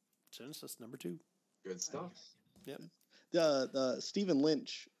Genesis. So, Genesis number 2. Good stuff. Yep. The Stephen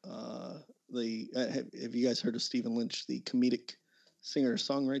Lynch. Have you guys heard of Stephen Lynch, the comedic singer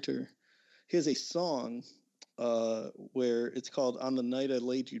songwriter? He has a song where it's called "On the Night I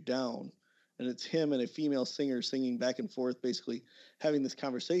Laid You Down," and it's him and a female singer singing back and forth, basically having this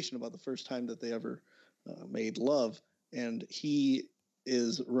conversation about the first time that they ever made love, and he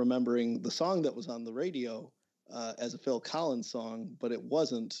is remembering the song that was on the radio as a Phil Collins song, but it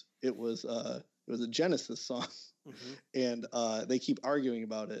wasn't. It was a Genesis song, and they keep arguing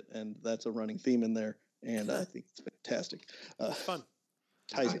about it, and that's a running theme in there, and I think it's fantastic. It's fun.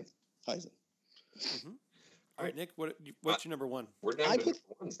 Ties in. All right, Nick, what's your number 1? We're down to number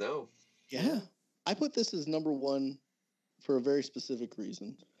ones now. Yeah, I put this as number 1 for a very specific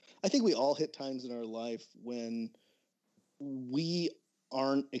reason. I think we all hit times in our life when we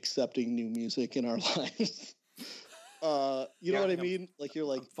aren't accepting new music in our lives. You know what I mean? Like you're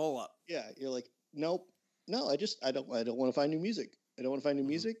like I'm full up. Yeah, you're like, nope, no, I don't want to find new music. I don't want to find new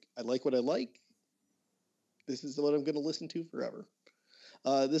music. I like what I like. This is what I'm going to listen to forever.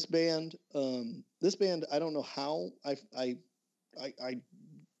 This band, I don't know how I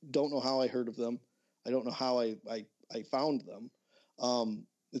don't know how I heard of them. I don't know how I found them.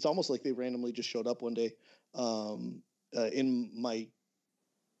 It's almost like they randomly just showed up one day in my,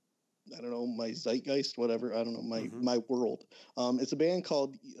 I don't know, my zeitgeist, whatever. I don't know, my world. It's a band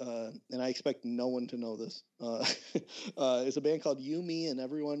called, and I expect no one to know this. It's a band called You, Me, and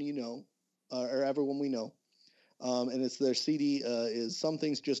Everyone You Know, or Everyone We Know. And it's their CD is Some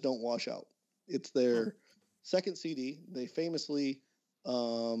Things Just Don't Wash Out. It's their second CD. They famously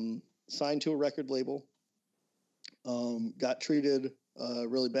signed to a record label, got treated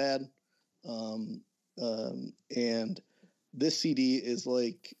really bad. And this CD is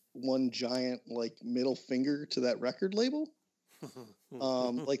like one giant like middle finger to that record label.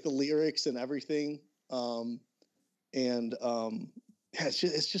 Like the lyrics and everything.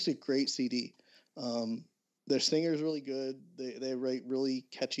 It's just a great CD. Their singer's really good. They write really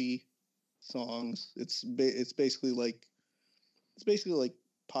catchy songs. It's basically like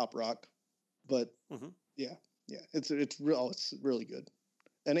pop rock, but yeah, it's really good.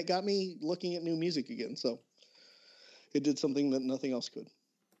 And it got me looking at new music again. So it did something that nothing else could.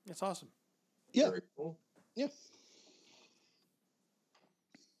 That's awesome. Yeah. Very cool. Yeah.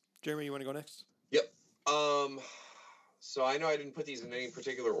 Jeremy, you want to go next? Yep. So I know I didn't put these in any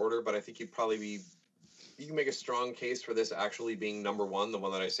particular order, but I think you can make a strong case for this actually being number 1, the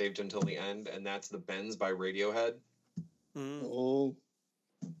one that I saved until the end, and that's The Bends by Radiohead. Oh.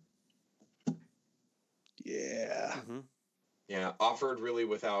 Yeah. Yeah, offered really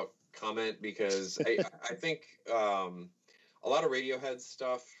without comment because I think a lot of Radiohead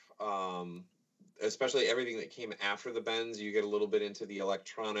stuff, especially everything that came after the Bends, you get a little bit into the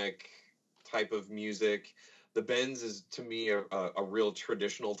electronic type of music. The Bends is, to me, a real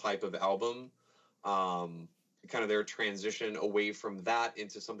traditional type of album. Kind of their transition away from that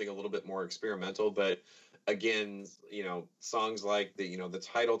into something a little bit more experimental. But again, songs like the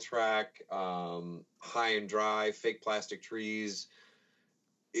title track, High and Dry, Fake Plastic Trees,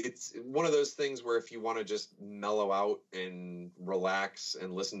 it's one of those things where if you want to just mellow out and relax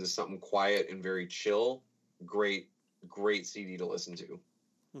and listen to something quiet and very chill, great CD to listen to.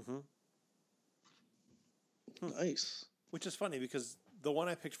 Mm-hmm. Nice. Which is funny because the one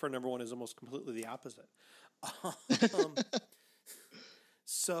I picked for number one is almost completely the opposite.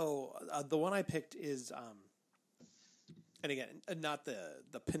 So the one I picked is, and again, not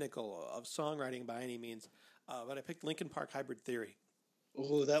the pinnacle of songwriting by any means, but I picked Linkin Park Hybrid Theory.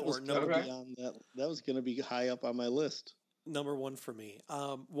 Oh, that was going to be on that. That was going to be high up on my list. Number one for me.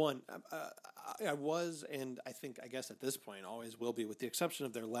 I was, and I guess at this point always will be, with the exception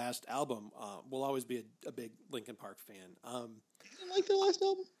of their last album, will always be a big Linkin Park fan. You didn't like their last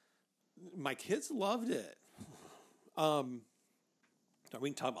album? My kids loved it. We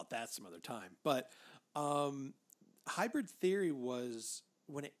can talk about that some other time. But Hybrid Theory was,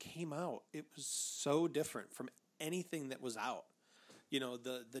 when it came out, it was so different from anything that was out.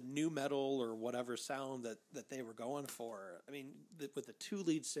 The new metal or whatever sound that they were going for. I mean, with the two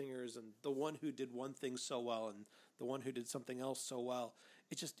lead singers and the one who did one thing so well and the one who did something else so well,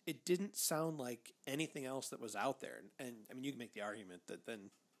 it didn't sound like anything else that was out there. And I mean, you can make the argument that then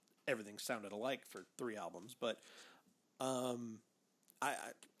everything sounded alike for 3 albums, but I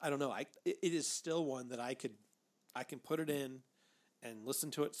don't know. It is still one that I can put it in and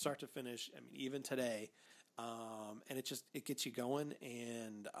listen to it start to finish. I mean, even today. And it gets you going,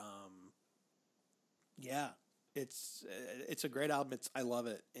 and it's a great album. I love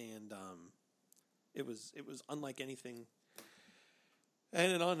it, and it was unlike anything.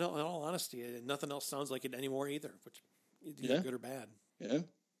 And in all honesty, nothing else sounds like it anymore either, which either good or bad. Yeah,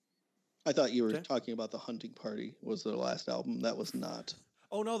 I thought you were talking about The Hunting Party was their last album. That was not.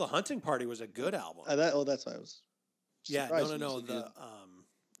 Oh no, The Hunting Party was a good album. That's why I was. Yeah, no.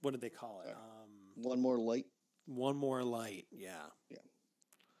 What did they call it? One More Light. One More Light, yeah.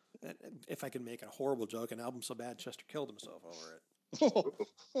 If I can make a horrible joke, an album so bad Chester killed himself over it.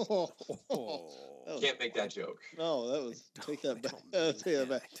 Can't make that joke. No, that was take that back. Take that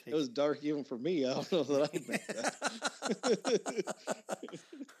back. It was dark even for me. I don't know that I'd make that.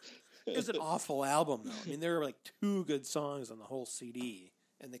 It was an awful album, though. I mean, there were like 2 good songs on the whole CD,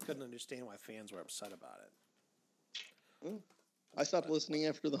 and they couldn't understand why fans were upset about it. I stopped listening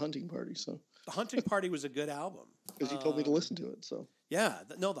after The Hunting Party, so. The Hunting Party was a good album. Because you told me to listen to it, so. Yeah.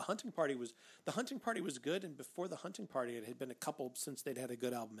 The Hunting Party was good, and before The Hunting Party, it had been a couple since they'd had a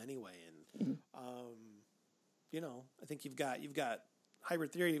good album anyway. And, I think you've got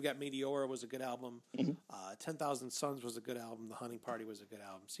Hybrid Theory, you've got Meteora was a good album. 10,000 Suns was a good album. The Hunting Party was a good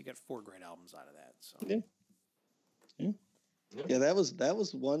album. So you got 4 great albums out of that. So. Yeah, that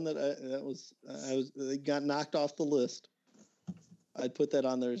was one that they got knocked off the list. I'd put that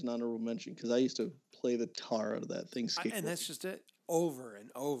on there as an honorable mention because I used to play the tar out of that thing. And that's just it, over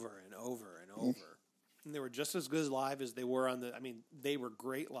and over and over and over. And they were just as good live as they were on the. I mean, they were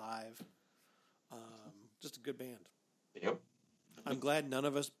great live. Just a good band. Yep. I'm glad none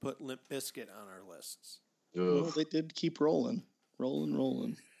of us put Limp Bizkit on our lists. Well, they did keep rolling.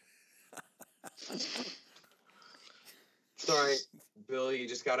 Sorry, Bill. You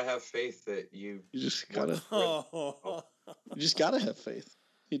just got to have faith that you just gotta. You just gotta have faith.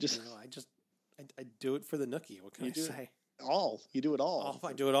 I do it for the nookie. What can I say? You do it all.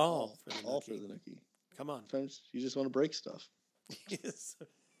 I do it all for the nookie. Come on. Sometimes you just want to break stuff. Yes.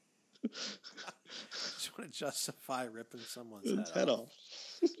 Just want to justify ripping someone's head off.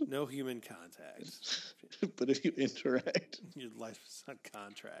 No human contact. But if you interact, your life's on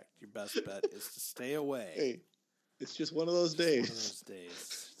contract. Your best bet is to stay away. Hey, it's just one of those days.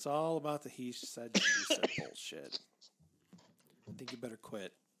 It's all about the he said, she said bullshit. I think you better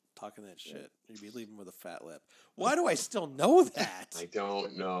quit talking that shit. You'd be leaving with a fat lip. Why do I still know that? I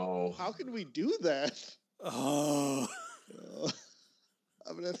don't know. How can we do that? Oh.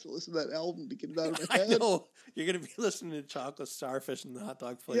 I'm going to have to listen to that album to get it out of my head. I know. You're going to be listening to Chocolate Starfish and the Hot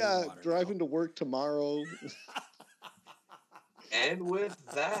Dog Flavor Water. Yeah, driving to work tomorrow. And with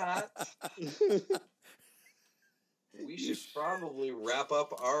that, we should probably wrap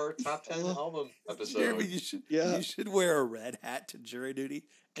up our top 10 album episode. Jeremy, you should wear a red hat to jury duty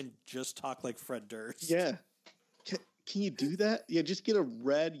and just talk like Fred Durst. Yeah. Can you do that? Yeah, just get a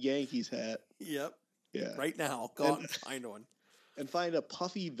red Yankees hat. Yep. Yeah. Right now. Go out and find one. And find a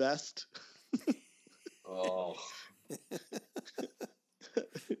puffy vest. Oh.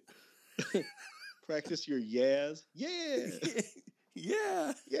 Practice your yes. Yeah.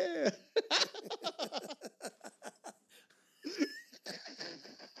 Yeah. Yeah.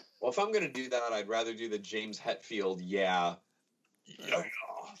 Well, if I'm going to do that, I'd rather do the James Hetfield, yeah. Yeah.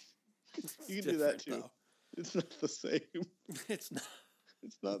 You can do that too. Though. It's not the same. It's not.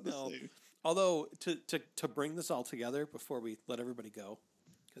 It's not the No. same. Although, to bring this all together before we let everybody go,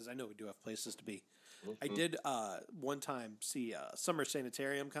 because I know we do have places to be, I did one time see a Summer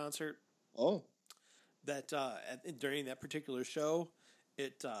Sanitarium concert. Oh. That during that particular show,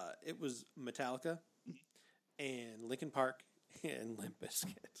 it was Metallica and Linkin Park and Limp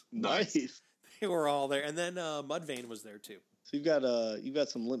Bizkit. Nice. They were all there, and then Mudvayne was there too. So you've got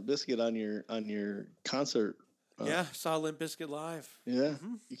some Limp Bizkit on your concert. Yeah, saw Limp Bizkit live. Yeah,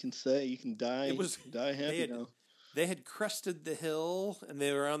 you can die. Die happy now. They had crested the hill, and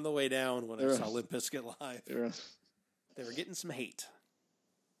they were on the way down when I saw Limp Bizkit live. They were getting some hate.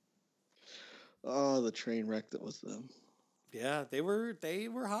 Oh, the train wreck that was them. Yeah, they were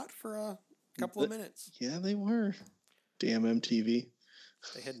hot for a couple of minutes. Yeah, they were. Damn MTV.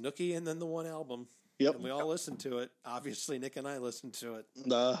 They had Nookie and then the one album. Yep. And we all listened to it. Obviously, Nick and I listened to it.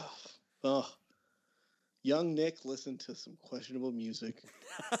 Young Nick listened to some questionable music.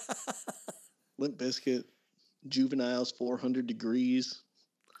 Limp Bizkit, Juveniles, 400 Degrees.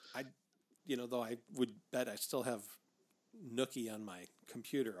 Though I would bet I still have Nookie on my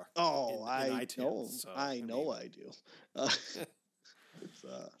computer. Oh, in iTunes, know. So, I do. It's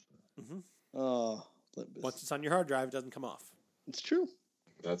Limp Bizkit. Once it's on your hard drive, it doesn't come off. It's true.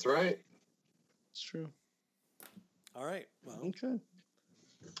 That's right. It's true. All right. Well, okay.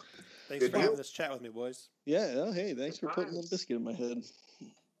 Thanks for having this chat with me, boys. Yeah. Oh, hey, thanks for putting Limp Bizkit in my head.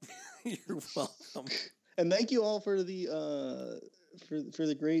 You're welcome. And thank you all for the for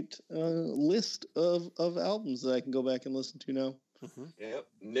the great list of albums that I can go back and listen to now. Mm-hmm. Yep.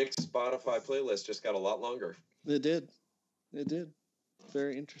 Nick's Spotify playlist just got a lot longer. It did.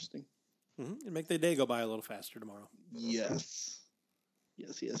 Very interesting. Mm-hmm. And make the day go by a little faster tomorrow. Yes.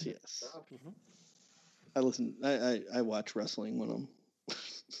 Yes. Mm-hmm. I listen. I watch wrestling when I'm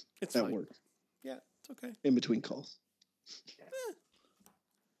it's at fine. work. Yeah, it's okay. In between calls.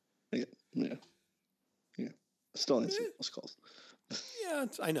 Yeah. Still answer most calls. Yeah,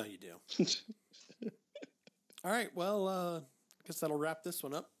 I know you do. All right. Well, I guess that'll wrap this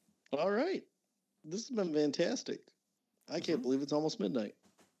one up. All right. This has been fantastic. I can't believe it's almost midnight.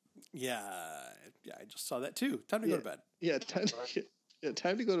 Yeah, I just saw that too. Time to go to bed. Yeah, time to go to bed.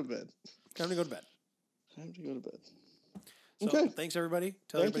 Time to go to bed. So, okay. Thanks, everybody.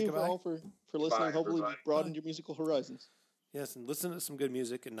 Thank you all for listening. Bye, Hopefully, everybody. we've broadened your musical horizons. Yes, and listen to some good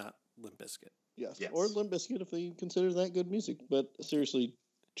music and not Limp Bizkit. Yes. Yes. Or Limp Bizkit if they consider that good music. But seriously,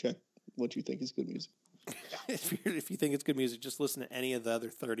 check what you think is good music. If you think it's good music, just listen to any of the other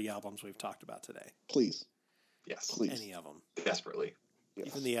 30 albums we've talked about today. Please. Yes. Please. Any of them. Desperately. Yes.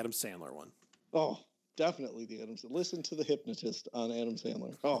 Even the Adam Sandler one. Oh, definitely the Adam Sandler. Listen to The Hypnotist on Adam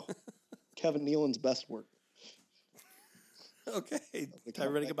Sandler. Oh, Kevin Nealon's best work. Okay. Tell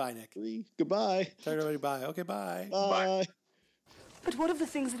everybody goodbye, Nick. Goodbye. Tell everybody bye. Okay, bye. Bye. But what of the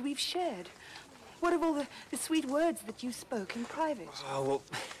things that we've shared? What of all the sweet words that you spoke in private? Oh,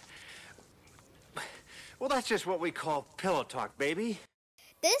 well, that's just what we call pillow talk, baby.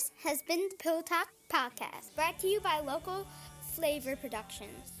 This has been the Pillow Talk Podcast, brought to you by Local Flavor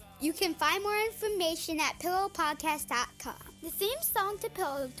Productions. You can find more information at pillowpodcast.com. The theme song to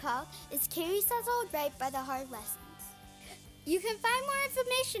Pillow Talk is Carrie Says All Right by The Hard Lessons. You can find more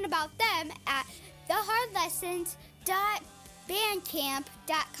information about them at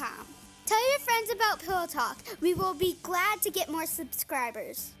thehardlessons.bandcamp.com. Tell your friends about Pillow Talk. We will be glad to get more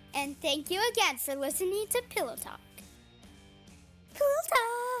subscribers. And thank you again for listening to Pillow Talk. Pillow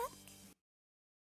Talk.